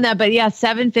all done that, but yeah,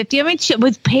 $750. I mean,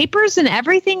 with papers and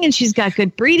everything, and she's got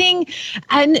good breeding.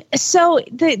 And so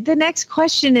the next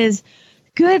question is,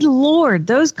 good Lord,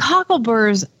 those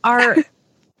cockleburs are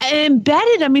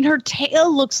embedded. I mean, her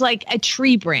tail looks like a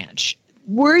tree branch.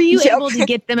 Were you able to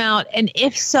get them out? And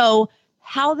if so,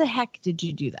 how the heck did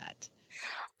you do that?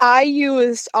 I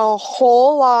used a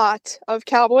whole lot of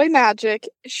Cowboy Magic,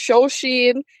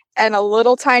 Shoshin, and a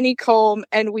little tiny comb,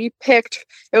 and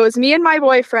it was me and my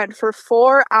boyfriend for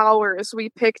 4 hours. We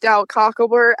picked out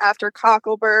cocklebur after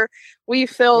cocklebur. We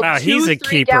filled he's a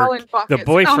keeper. Gallon buckets. The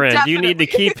boyfriend, you need to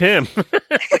keep him.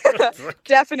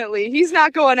 Definitely. He's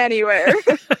not going anywhere.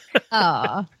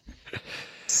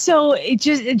 So it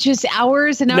just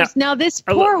hours and hours. Now this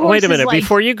poor horse. Wait a minute,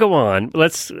 before you go on,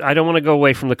 I don't want to go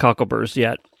away from the cockleburs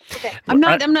yet. Okay. I'm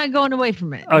not going away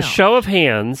from it. A show of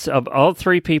hands of all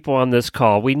three people on this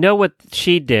call. We know what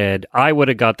she did. I would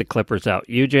have got the clippers out.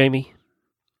 You, Jamie?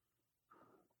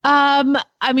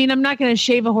 I mean, I'm not going to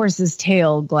shave a horse's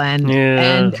tail, Glenn. Yeah,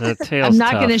 and the tail's I'm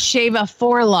not tough. going to shave a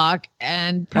forelock,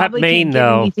 and probably mane, can't get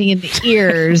though. anything in the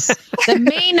ears. The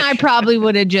mane, I probably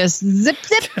would have just zip.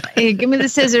 Give me the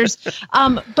scissors.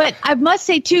 But I must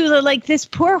say too, like this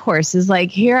poor horse is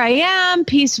like, here I am,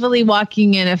 peacefully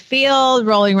walking in a field,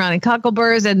 rolling around in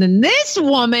cockleburs, and then this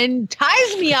woman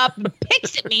ties me up and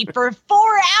picks at me for 4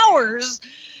 hours.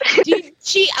 Did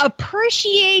she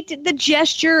appreciate the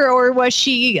gesture, or was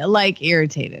she like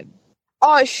irritated?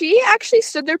 She actually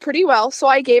stood there pretty well. So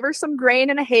I gave her some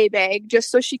grain in a hay bag just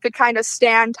so she could kind of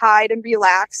stand tied and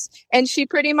relax. And she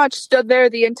pretty much stood there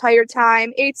the entire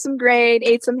time, ate some grain,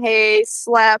 ate some hay,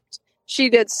 slept. She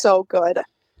did so good.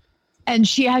 And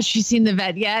has she seen the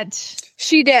vet yet?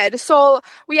 She did. So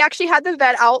we actually had the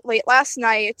vet out late last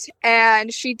night,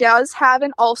 and she does have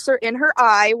an ulcer in her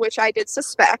eye, which I did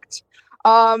suspect.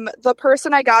 The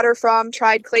person I got her from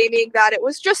tried claiming that it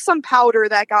was just some powder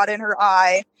that got in her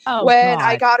eye. When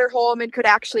I got her home and could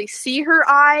actually see her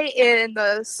eye in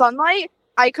the sunlight,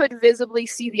 I could visibly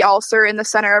see the ulcer in the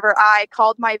center of her eye.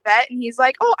 Called my vet, and he's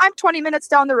like, "Oh, I'm 20 minutes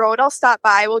down the road. I'll stop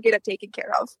by. We'll get it taken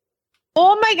care of."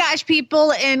 Oh my gosh,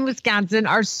 people in Wisconsin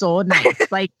are so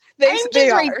nice. Like, I'm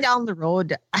just right down the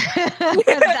road.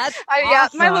 That's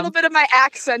awesome. My little bit of my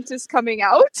accent is coming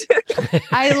out.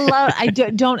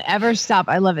 Don't ever stop.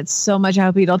 I love it so much. I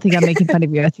hope you don't think I'm making fun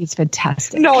of you. I think it's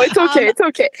fantastic. No, it's okay. It's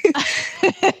okay.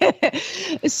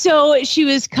 So she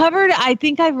was covered. I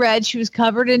think I read she was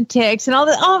covered in ticks and all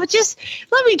that. Oh, but just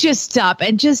let me just stop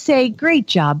and just say, great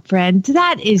job, friend.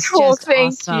 That is just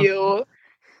thank awesome. you.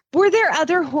 Were there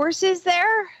other horses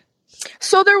there?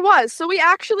 So there was. So we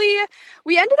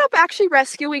ended up actually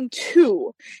rescuing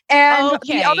 2. And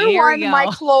the other one,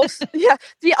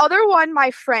 the other one my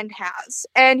friend has.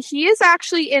 And he is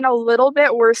actually in a little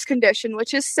bit worse condition,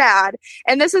 which is sad.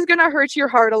 And this is going to hurt your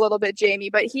heart a little bit, Jamie,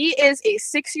 but he is a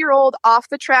 6-year-old off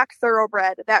the track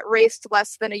thoroughbred that raced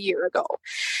less than a year ago.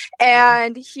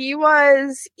 And he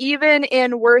was even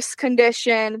in worse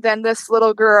condition than this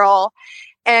little girl.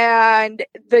 And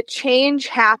the change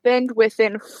happened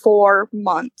within 4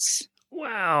 months.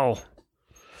 Wow.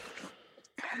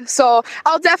 So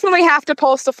I'll definitely have to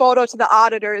post a photo to the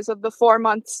auditors of the 4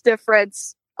 months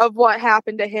difference of what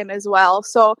happened to him as well.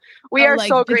 So we are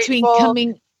so grateful.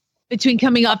 Between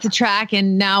coming off the track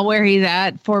and now where he's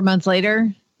at 4 months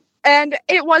later? And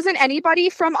it wasn't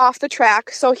anybody from off the track.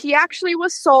 So he actually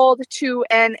was sold to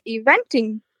an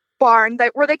eventing barn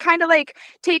where they kind of like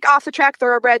take off the track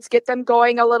thoroughbreds, get them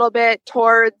going a little bit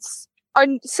towards a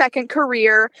second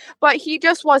career, but he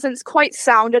just wasn't quite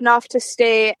sound enough to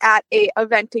stay at a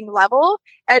eventing level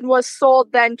and was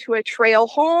sold then to a trail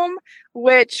home,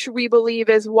 which we believe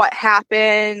is what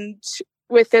happened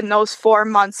within those 4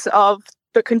 months of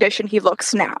the condition he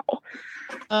looks now.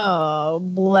 Oh,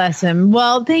 bless him.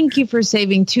 Well, thank you for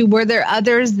saving 2. Were there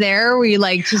others there where you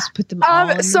like just put them all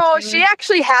in So she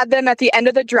actually had them at the end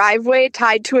of the driveway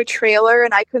tied to a trailer,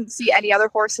 and I couldn't see any other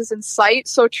horses in sight.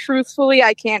 So truthfully,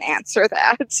 I can't answer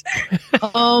that.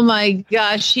 Oh my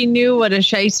gosh, she knew what a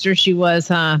shyster she was,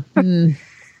 huh?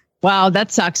 Wow,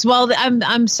 that sucks. Well,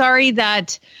 I'm sorry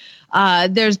that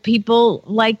there's people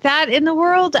like that in the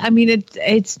world. I mean,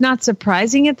 it's not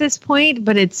surprising at this point,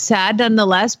 but it's sad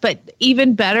nonetheless. But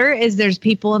even better is there's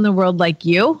people in the world like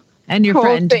you and your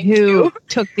friend who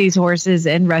took these horses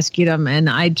and rescued them. And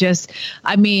I'm giving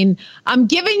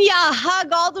you a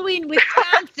hug all the way in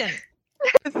Wisconsin.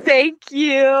 Thank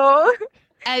you.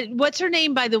 What's her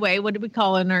name, by the way? What are we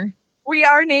calling her? We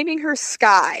are naming her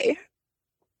Sky.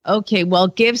 Okay, well,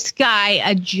 give Sky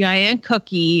a giant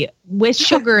cookie with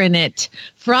sugar in it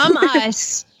from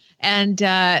us. And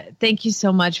thank you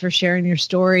so much for sharing your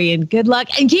story, and good luck,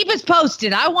 and keep us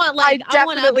posted. I want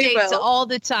updates all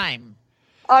the time.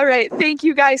 All right. Thank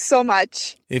you guys so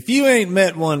much. If you ain't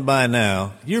met one by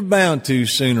now, you're bound to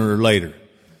sooner or later.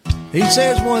 He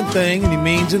says one thing and he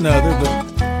means another, but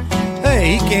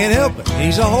hey, he can't help it.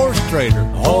 He's a horse trader.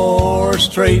 Horse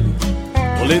trading.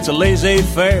 Well, it's a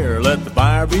laissez-faire, let the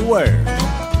buyer beware.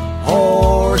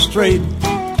 Horse trading,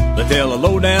 they tell a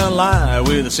low-down lie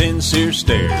with a sincere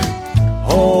stare.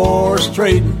 Horse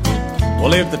trading,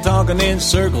 well, if they're talking in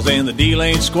circles and the deal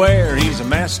ain't square, he's a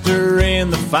master in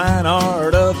the fine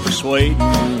art of persuading.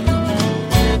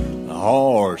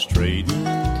 Horse trading.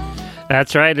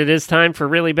 That's right. It is time for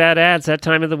Really Bad Ads, that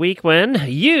time of the week when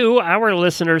you, our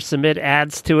listeners, submit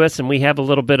ads to us and we have a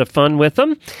little bit of fun with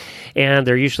them. And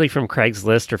they're usually from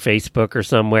Craigslist or Facebook or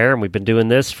somewhere. And we've been doing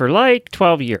this for like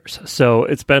 12 years. So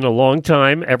it's been a long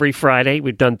time. Every Friday,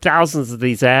 we've done thousands of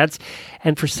these ads.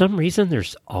 And for some reason,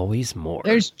 there's always more.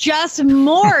 There's just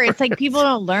more. It's like people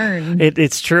don't learn.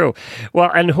 It's true. Well,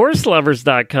 and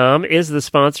horselovers.com is the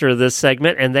sponsor of this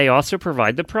segment. And they also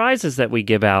provide the prizes that we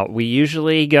give out. We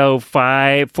usually go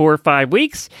 4 or 5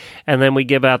 weeks. And then we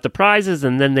give out the prizes.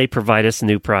 And then they provide us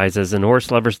new prizes. And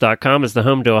horselovers.com is the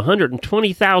home to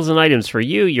 120,000 items for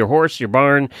you, your horse, your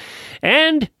barn,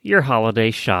 and your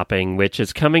holiday shopping, which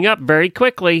is coming up very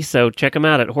quickly. So check them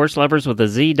out at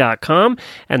horseloverswithaz.com.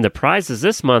 And the prizes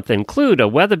this month include a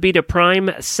Weatherbeater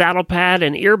Prime saddle pad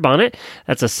and ear bonnet.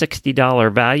 That's a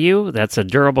 $60 value. That's a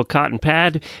durable cotton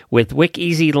pad with Wick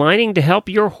Easy lining to help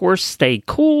your horse stay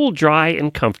cool, dry,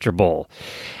 and comfortable.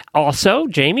 Also,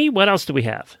 Jamie, what else do we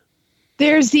have?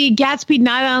 There's the Gatsby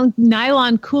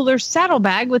nylon cooler saddle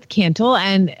bag with cantle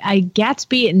and a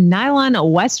Gatsby nylon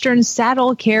Western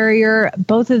saddle carrier.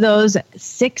 Both of those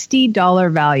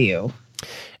 $60 value.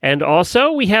 And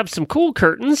also, we have some cool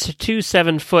curtains, 2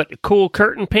 7-foot cool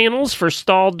curtain panels for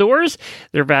stall doors.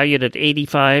 They're valued at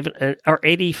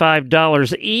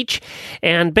 $85 each.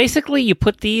 And basically, you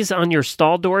put these on your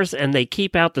stall doors, and they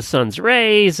keep out the sun's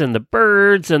rays and the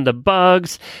birds and the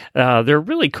bugs. They're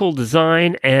really cool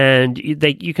design, and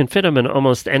you can fit them in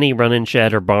almost any run-in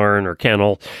shed or barn or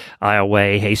kennel,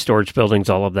 aisleway, hay storage buildings,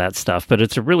 all of that stuff. But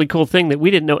it's a really cool thing that we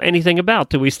didn't know anything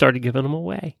about till we started giving them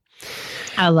away.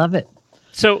 I love it.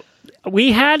 So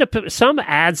we had some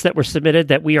ads that were submitted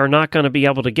that we are not going to be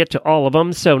able to get to all of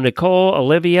them. So Nicole,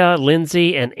 Olivia,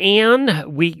 Lindsay, and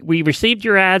Anne, we received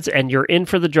your ads and you're in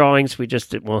for the drawings. We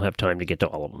just won't have time to get to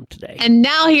all of them today. And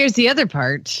now here's the other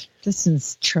part. This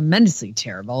is tremendously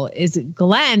terrible. Is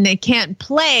Glenn can't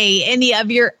play any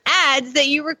of your ads that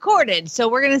you recorded. So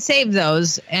we're going to save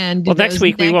those. And next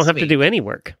week we won't have to do any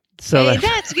work. So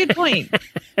that's a good point.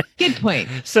 Good point.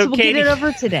 So we'll Katie, get it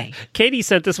over today. Katie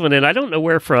sent this one in. I don't know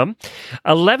where from.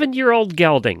 11-year-old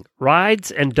gelding rides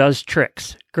and does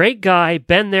tricks. Great guy.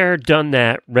 Been there, done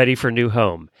that. Ready for new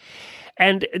home.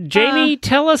 And Jamie,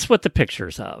 tell us what the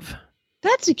picture's of.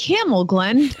 That's a camel,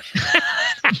 Glenn.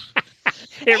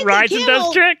 It rides and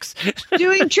does tricks.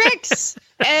 Doing tricks.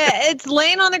 It's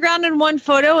laying on the ground in one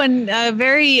photo, and a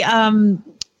very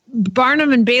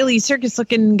Barnum and Bailey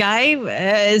circus-looking guy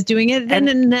is doing it. And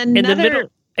then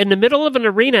in the middle of an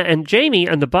arena. And Jamie,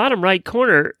 in the bottom right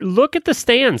corner, look at the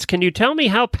stands. Can you tell me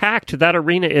how packed that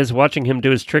arena is watching him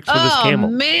do his tricks with his camel?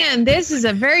 Oh, man, this is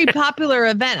a very popular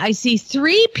event. I see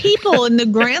 3 people in the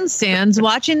grandstands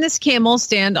watching this camel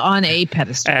stand on a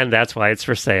pedestal. And that's why it's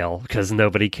for sale, because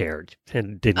nobody cared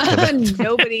and didn't come out.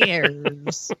 Nobody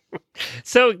cares.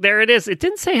 So there it is. It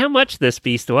didn't say how much this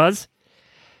beast was.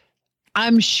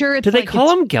 I'm sure it's Do they call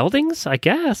them geldings? I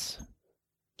guess.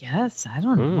 Yes, I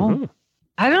don't know.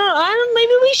 I don't.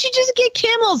 Maybe we should just get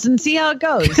camels and see how it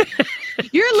goes.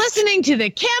 You're listening to the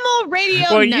Camel Radio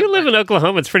Well, Network. you live in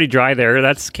Oklahoma. It's pretty dry there.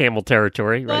 That's camel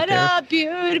territory right What there. a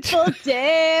beautiful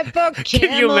day for camels.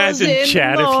 Can you imagine, in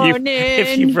Chad, the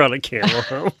if you brought a camel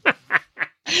home?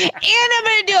 And I'm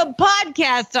going to do a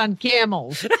podcast on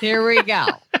camels. Here we go.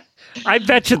 I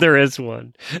bet you there is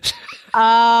one.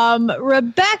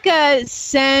 Rebecca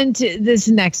sent this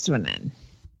next one in,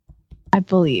 I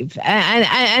believe,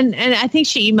 and I think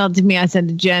she emailed to me. I sent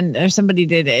to Jen, or somebody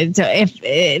did it. So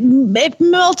if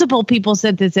multiple people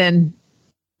sent this in,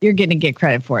 you're going to get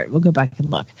credit for it. We'll go back and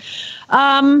look.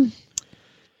 Oh,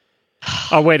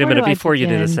 wait a minute before you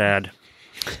do this ad.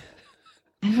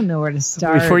 I don't know where to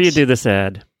start. Before you do this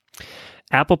ad,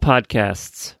 Apple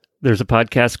Podcasts. There's a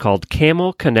podcast called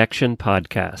Camel Connection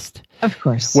Podcast. Of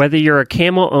course. Whether you're a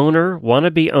camel owner,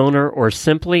 wannabe owner, or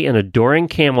simply an adoring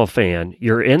camel fan,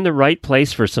 you're in the right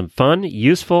place for some fun,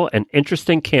 useful, and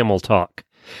interesting camel talk.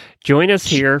 Join us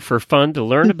here for fun to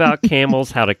learn about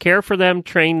camels, how to care for them,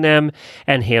 train them,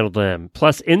 and handle them,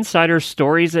 plus insider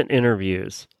stories and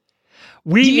interviews.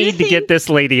 We need to get this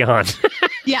lady on.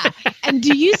 Yeah. And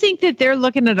do you think that they're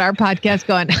looking at our podcast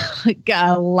going,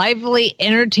 a lively,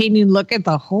 entertaining look at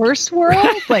the horse world?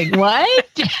 Like, what?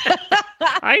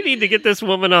 I need to get this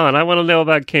woman on. I want to know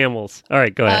about camels. All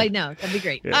right, go ahead. I know. That'd be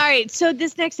great. Yeah. All right. So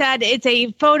this next ad, it's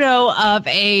a photo of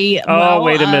a...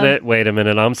 Wait a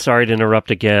minute. I'm sorry to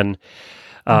interrupt again.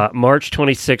 March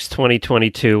 26,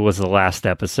 2022 was the last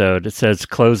episode. It says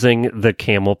closing the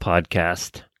Camel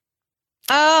Podcast.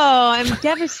 Oh, I'm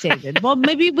devastated. Well,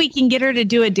 maybe we can get her to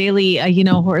do a daily,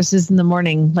 horses in the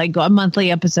morning, like a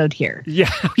monthly episode here. Yeah.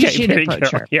 Okay, You should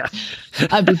approach her. Yeah.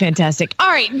 That'd be fantastic. All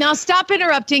right. Now stop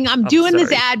interrupting. I'm doing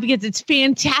this ad because it's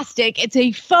fantastic. It's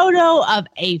a photo of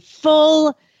a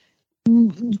full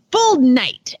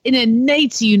knight in a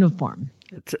knight's uniform.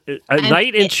 It's a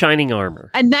knight in shining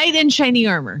armor. A knight in shining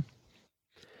armor.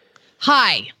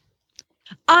 Hi.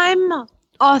 I'm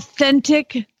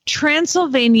authentic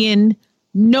Transylvanian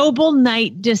noble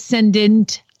knight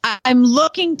descendant. I'm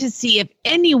looking to see if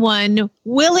anyone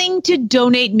willing to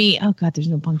donate me. Oh God, there's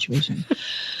no punctuation.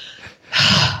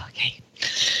 Okay.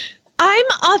 I'm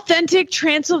authentic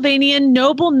Transylvanian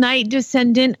noble knight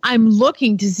descendant. I'm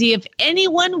looking to see if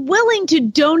anyone willing to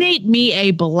donate me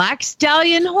a black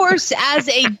stallion horse as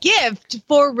a gift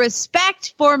for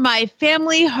respect for my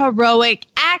family heroic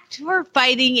act for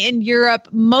fighting in Europe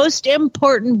most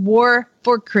important war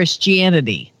for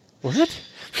Christianity. What?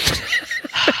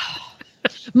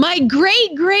 My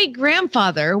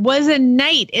great-great-grandfather was a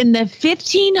knight in the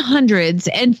 1500s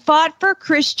and fought for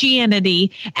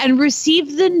Christianity and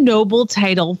received the noble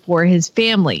title for his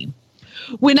family.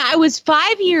 When I was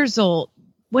 5 years old,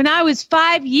 I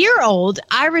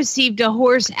received a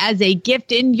horse as a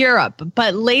gift in Europe,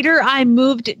 but later I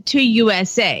moved to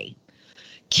USA.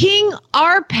 King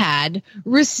Arpad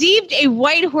received a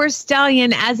white horse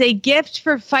stallion as a gift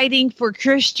for fighting for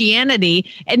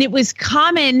Christianity, and it was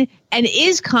common and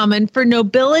is common for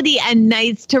nobility and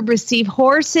knights to receive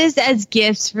horses as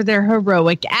gifts for their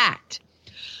heroic act.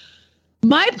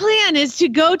 My plan is to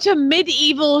go to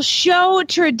medieval show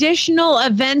traditional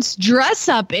events, dress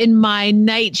up in my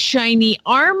knight shiny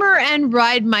armor, and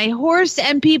ride my horse,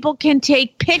 and people can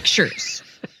take pictures.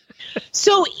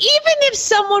 So even if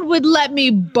someone would let me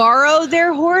borrow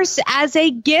their horse as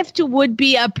a gift, would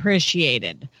be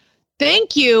appreciated.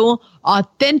 Thank you,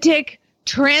 authentic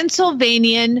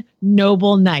Transylvanian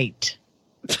noble knight.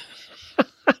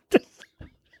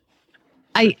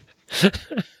 I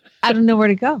don't know where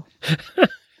to go.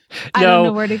 I don't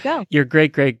know where to go. Your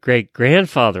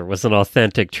great-great-great-grandfather was an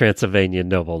authentic Transylvanian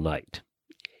noble knight.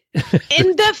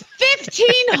 In the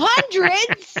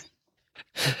 1500s?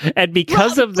 And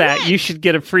because of that, you should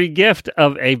get a free gift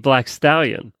of a black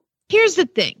stallion. Here's the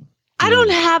thing. I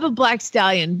don't have a black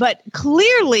stallion, but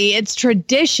clearly it's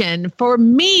tradition for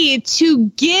me to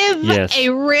give a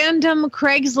random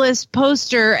Craigslist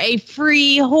poster a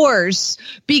free horse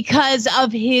because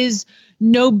of his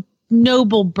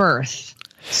noble birth.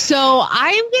 So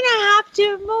I'm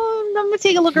going to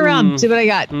take a look around, see what I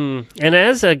got. And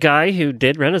as a guy who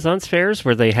did Renaissance fairs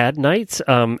where they had knights,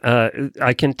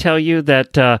 I can tell you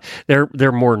that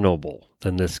they're more noble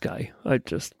than this guy. I'm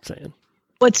just saying.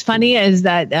 What's funny is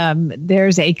that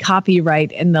there's a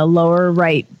copyright in the lower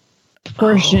right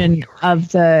portion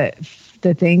of the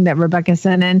thing that Rebecca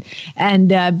sent in.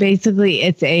 And basically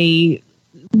it's a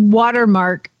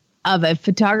watermark of a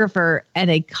photographer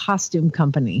and a costume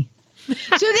company. So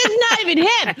this is not even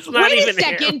him. Wait a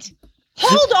second. Him.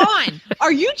 Hold on.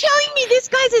 Are you telling me this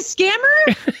guy's a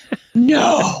scammer?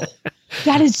 No.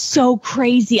 That is so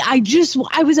crazy. I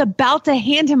was about to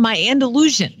hand him my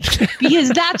Andalusian because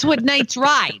that's what knights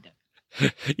ride.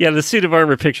 Yeah, the suit of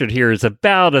armor pictured here is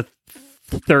about a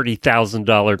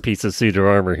 $30,000 piece of suit of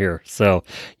armor here. So,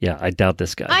 yeah, I doubt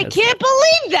this guy. I can't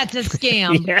believe that's a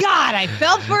scam. Yeah. God, I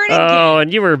fell for it again. Oh,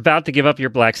 and you were about to give up your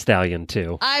black stallion,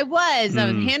 too. I was. I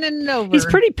was handing it over. He's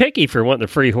pretty picky for wanting a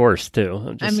free horse, too.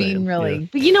 I'm just saying. Really. Yeah.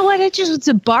 But you know what? I just want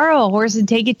to borrow a horse and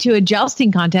take it to a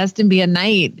jousting contest and be a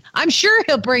knight. I'm sure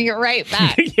he'll bring it right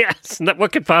back. Yes.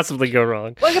 What could possibly go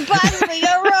wrong? What could possibly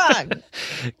go wrong?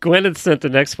 Gwen had sent the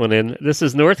next one in. This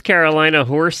is North Carolina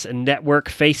Horse Network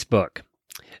Facebook.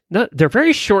 No, they're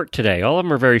very short today. All of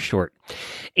them are very short.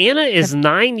 Anna is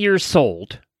 9 years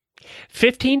old,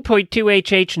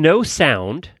 15.2 HH, no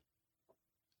sound.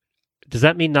 Does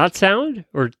that mean not sound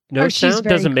or no sound?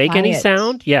 Doesn't make any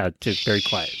sound? Yeah, it's just very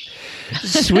quiet.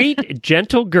 Sweet,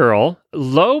 gentle girl,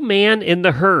 low man in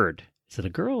the herd. Is it a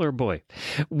girl or a boy?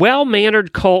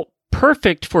 Well-mannered colt,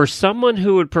 perfect for someone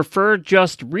who would prefer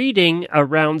just reading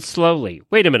around slowly.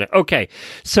 Wait a minute. Okay,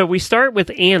 so we start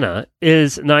with Anna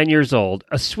is 9 years old,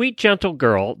 a sweet, gentle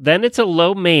girl. Then it's a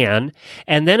low man,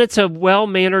 and then it's a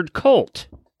well-mannered colt.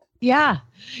 Yeah.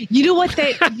 You know what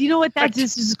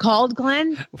this is called,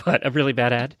 Glenn? What, a really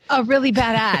bad ad? A really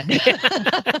bad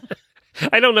ad.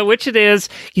 I don't know which it is.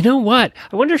 You know what?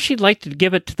 I wonder if she'd like to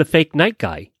give it to the fake night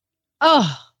guy.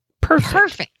 Oh,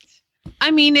 perfect.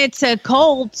 I mean, it's a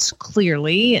Colts,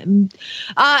 clearly.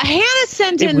 Hannah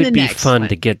sent in the next one. It would be fun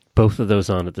to get both of those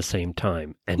on at the same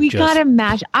time. And we got to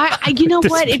match. You know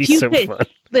what? If you could fun.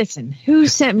 Listen, who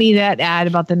sent me that ad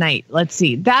about the night? Let's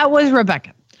see. That was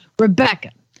Rebecca. Rebecca,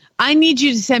 I need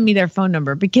you to send me their phone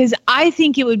number because I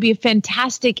think it would be a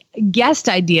fantastic guest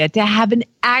idea to have an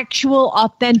actual,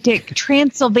 authentic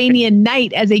Transylvanian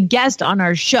knight as a guest on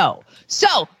our show.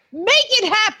 So make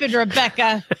it happen,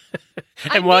 Rebecca.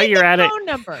 And while you're at it,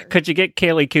 number. Could you get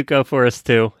Kaylee Kuko for us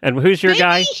too? And who's your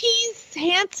guy? He's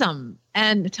handsome.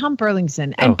 And Tom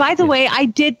Burlington. And by the way, I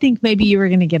did think maybe you were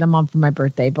going to get him on for my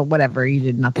birthday, but whatever. You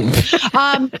did nothing.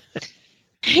 Hannah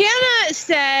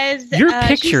says... Your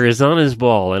picture is on his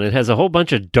wall, and it has a whole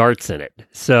bunch of darts in it.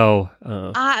 So...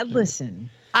 listen,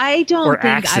 I don't think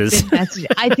axes. I've been messaging.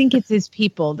 I think it's his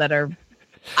people that are...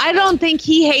 I don't think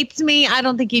he hates me. I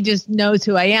don't think he just knows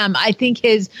who I am. I think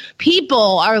his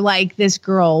people are like, this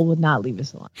girl would not leave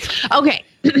us alone. Okay.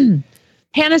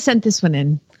 Hannah sent this one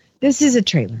in. This is a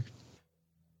trailer.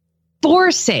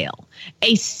 For sale.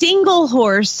 A single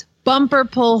horse bumper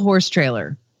pull horse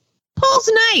trailer.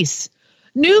 Pulls nice.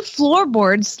 New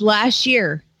floorboards last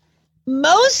year.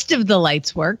 Most of the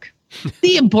lights work.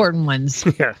 The important ones.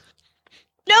 Yeah.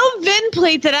 No VIN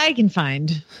plate that I can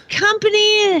find.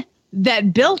 Company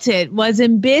that built it was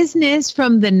in business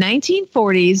from the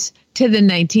 1940s to the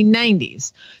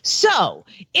 1990s. So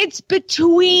it's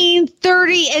between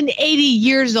 30 and 80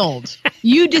 years old.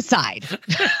 You decide.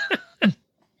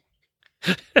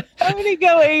 I'm going to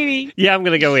go 80. Yeah, I'm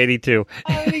going to go 80 too.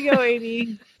 I'm going to go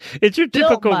 80. It's your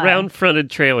typical round-fronted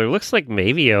trailer. Looks like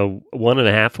maybe a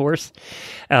 1.5 horse.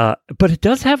 But it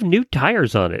does have new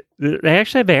tires on it. They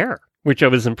actually have air, which I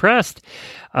was impressed.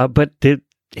 But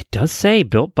it does say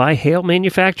built by Hale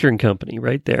Manufacturing Company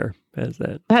right there. As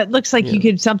that looks like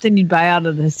something you'd buy out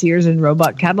of the Sears and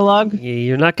Roebuck catalog.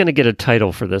 You're not going to get a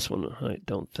title for this one, I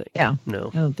don't think. Yeah, no,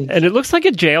 I don't think. And it looks like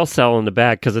a jail cell in the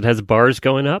back because it has bars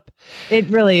going up. It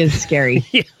really is scary.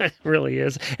 Yeah, it really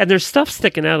is. And there's stuff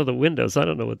sticking out of the windows. I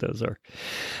don't know what those are.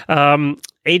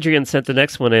 Adrian sent the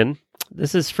next one in.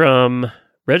 This is from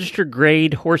Registered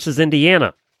Grade Horses,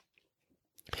 Indiana.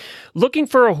 Looking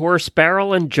for a horse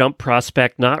barrel and jump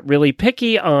prospect, not really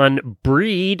picky on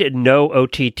breed, no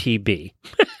OTTB.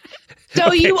 So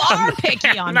okay, you are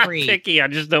picky on not breed. Picky, I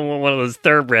just don't want one of those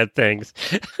thoroughbred things.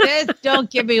 Just don't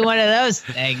give me one of those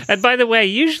things. And by the way,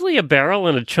 usually a barrel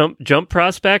and a jump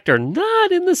prospect are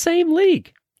not in the same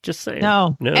league. Just saying.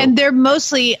 No. And they're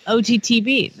mostly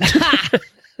OTTB. Suck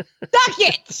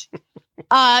it!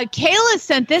 Kayla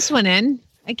sent this one in.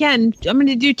 Again, I'm going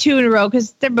to do 2 in a row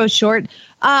because they're both short.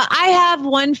 I have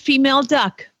one female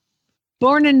duck,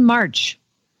 born in March.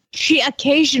 She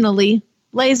occasionally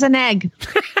lays an egg.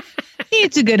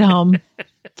 It's a good home.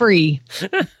 Free.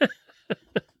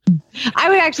 I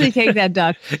would actually take that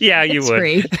duck. Yeah, you would.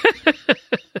 Free.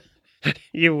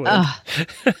 You would.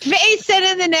 Faye sent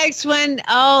in the next one.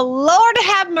 Oh, Lord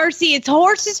have mercy. It's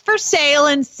horses for sale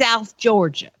in South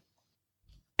Georgia.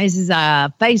 This is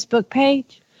a Facebook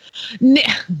page.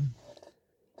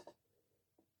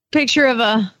 Picture of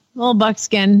a little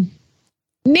buckskin.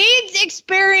 Needs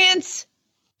experience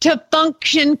to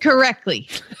function correctly.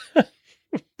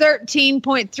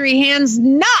 13.3 hands,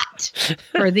 not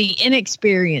for the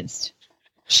inexperienced.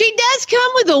 She does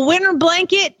come with a winter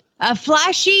blanket, a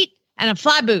fly sheet, and a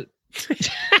fly boot.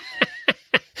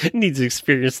 Needs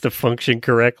experience to function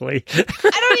correctly. I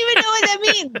don't even know what that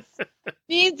means.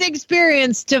 Needs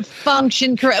experience to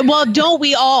function correct. Well, don't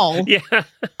we all? Yeah.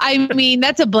 I mean,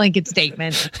 that's a blanket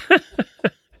statement.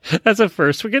 That's a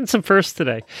first. We're getting some firsts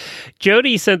today.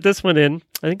 Jody sent this one in.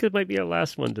 I think it might be our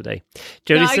last one today.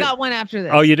 Jody I got one after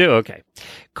this. Oh, you do? Okay.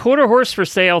 Quarter horse for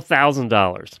sale,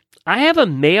 $1,000. I have a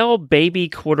male baby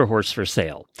quarter horse for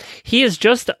sale. He is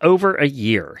just over a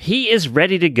year. He is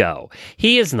ready to go.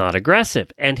 He is not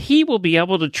aggressive, and he will be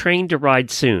able to train to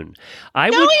ride soon. He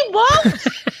won't.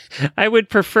 I would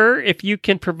prefer if you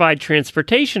can provide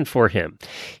transportation for him.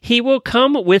 He will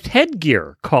come with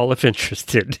headgear. Call if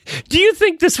interested. Do you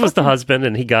think this was the husband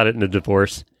and he got it in a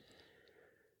divorce?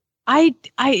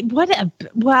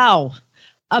 Wow.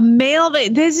 A male,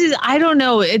 I don't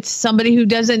know. It's somebody who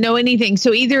doesn't know anything.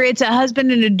 So either it's a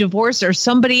husband in a divorce or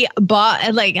somebody bought,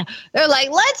 they're like,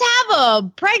 let's have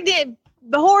a pregnant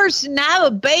horse and have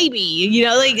a baby,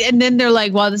 and then they're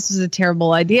like, well, this is a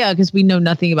terrible idea because we know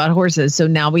nothing about horses. So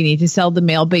now we need to sell the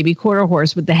male baby quarter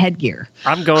horse with the headgear.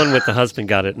 I'm going with the husband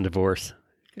got it in divorce.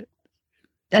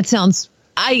 That sounds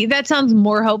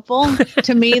more hopeful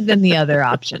to me than the other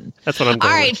option. That's what I'm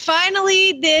going All right, with.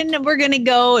 Finally, then we're going to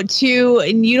go to,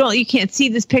 and you can't see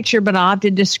this picture, but I'll have to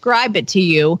describe it to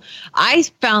you. I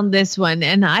found this one,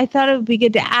 and I thought it would be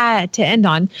good to end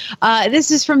on. This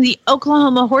is from the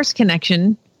Oklahoma Horse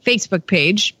Connection Facebook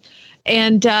page,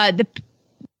 and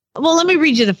let me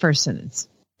read you the first sentence.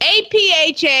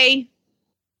 APHA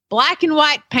black and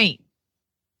white paint.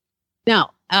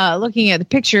 Now, looking at the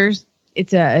pictures.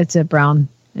 It's a brown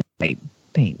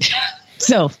paint.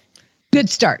 So good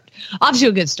start. Off to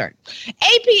a good start.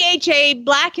 APHA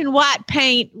black and white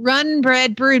paint run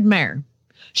bred broodmare.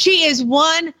 She is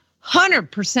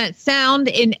 100% sound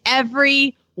in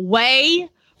every way,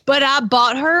 but I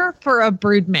bought her for a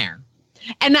broodmare.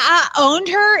 And I owned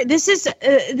her. This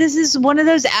is one of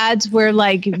those ads where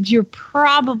like you're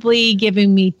probably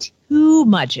giving me too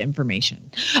much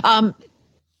information.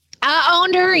 I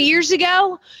owned her years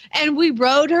ago, and we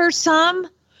rode her some.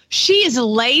 She is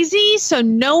lazy, so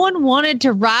no one wanted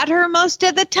to ride her most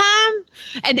of the time.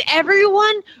 And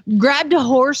everyone grabbed a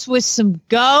horse with some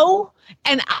go.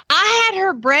 And I had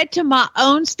her bred to my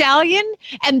own stallion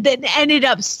and then ended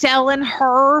up selling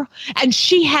her. And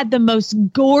she had the most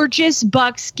gorgeous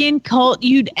buckskin colt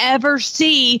you'd ever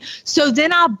see. So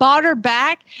then I bought her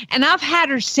back and I've had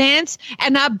her since.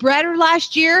 And I bred her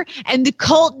last year and the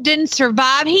colt didn't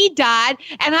survive. He died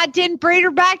and I didn't breed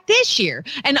her back this year.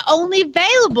 And only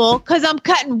available because I'm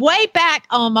cutting way back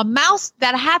on my mouse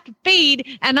that I have to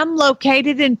feed. And I'm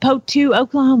located in Poteau,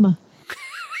 Oklahoma.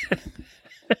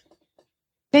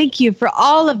 Thank you for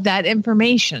all of that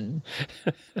information.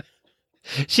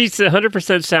 She's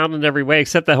 100% sound in every way,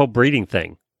 except that whole breeding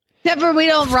thing. Except for we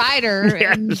don't ride her.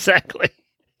 Yeah, exactly.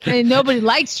 And nobody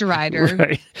likes to ride her.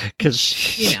 Right. Because,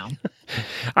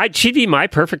 she'd be my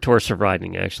perfect horse for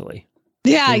riding, actually.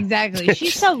 Yeah, exactly.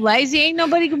 She's so lazy, ain't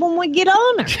nobody going to get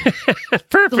on her.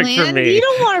 Perfect Glenn, for me. You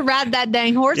don't want to ride that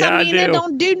dang horse. Yeah, I mean, they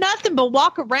don't do nothing but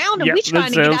walk around, and we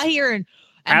trying to get out here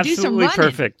and do some running.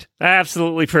 Perfect.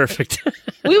 Absolutely perfect.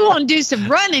 We want to do some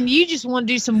running. You just want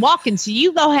to do some walking. So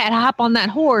you go ahead, hop on that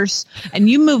horse, and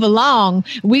you move along.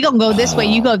 We going to go this way.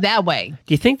 You go that way.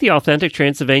 Do you think the authentic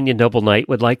Transylvania Noble Knight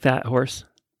would like that horse?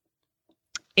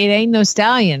 It ain't no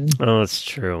stallion. Oh, it's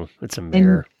true. It's a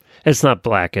mirror. It's not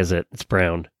black, is it? It's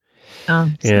brown.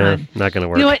 Yeah, not going to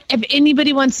work. You know what? If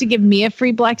anybody wants to give me a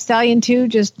free black stallion too,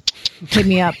 just hit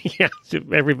me up. Yeah,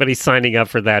 everybody's signing up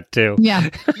for that too. Yeah,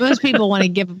 most people want to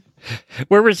give.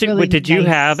 Where was it? Really did you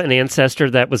have an ancestor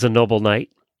that was a noble knight?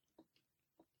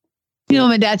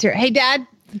 My dad's here. Hey, Dad,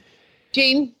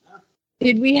 Gene,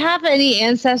 did we have any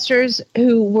ancestors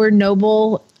who were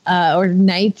noble or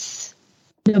knights,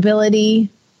 nobility,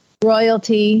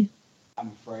 royalty?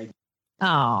 I'm afraid.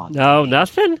 Oh, no,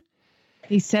 nothing.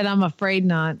 He said, "I'm afraid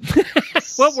not."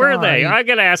 What were they? I'm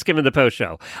going to ask him in the post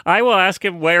show. I will ask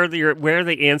him where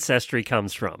the ancestry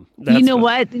comes from. That's you know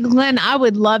what, Glenn? I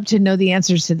would love to know the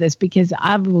answers to this because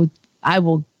I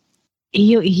will.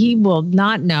 He will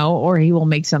not know, or he will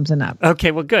make something up.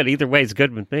 Okay, well, good. Either way is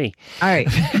good with me. All right.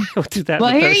 We'll do that.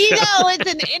 Well, here you go.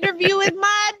 It's an interview with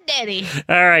my daddy.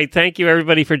 All right. Thank you,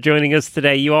 everybody, for joining us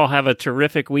today. You all have a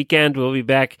terrific weekend. We'll be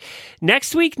back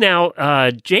next week.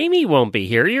 Now, Jamie won't be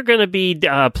here. You're going to be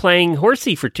playing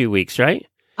horsey for 2 weeks, right?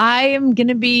 I am going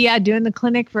to be doing the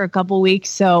clinic for a couple weeks,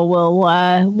 so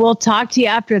we'll talk to you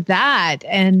after that.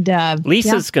 And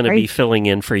Lisa's going to be filling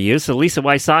in for you, so Lisa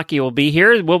Wysocki will be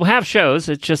here. We'll have shows.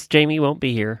 It's just Jamie won't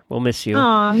be here. We'll miss you. Oh,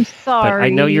 I'm sorry. But I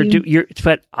know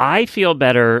but I feel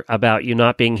better about you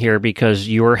not being here because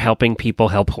you're helping people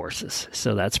help horses.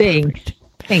 So that's perfect.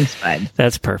 Thanks, bud.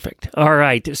 That's perfect. All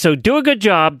right. So do a good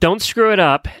job. Don't screw it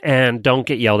up, and don't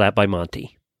get yelled at by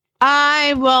Monty.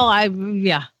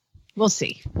 Yeah. We'll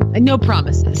see. No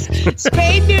promises.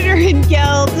 Spay, neuter, and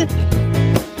geld.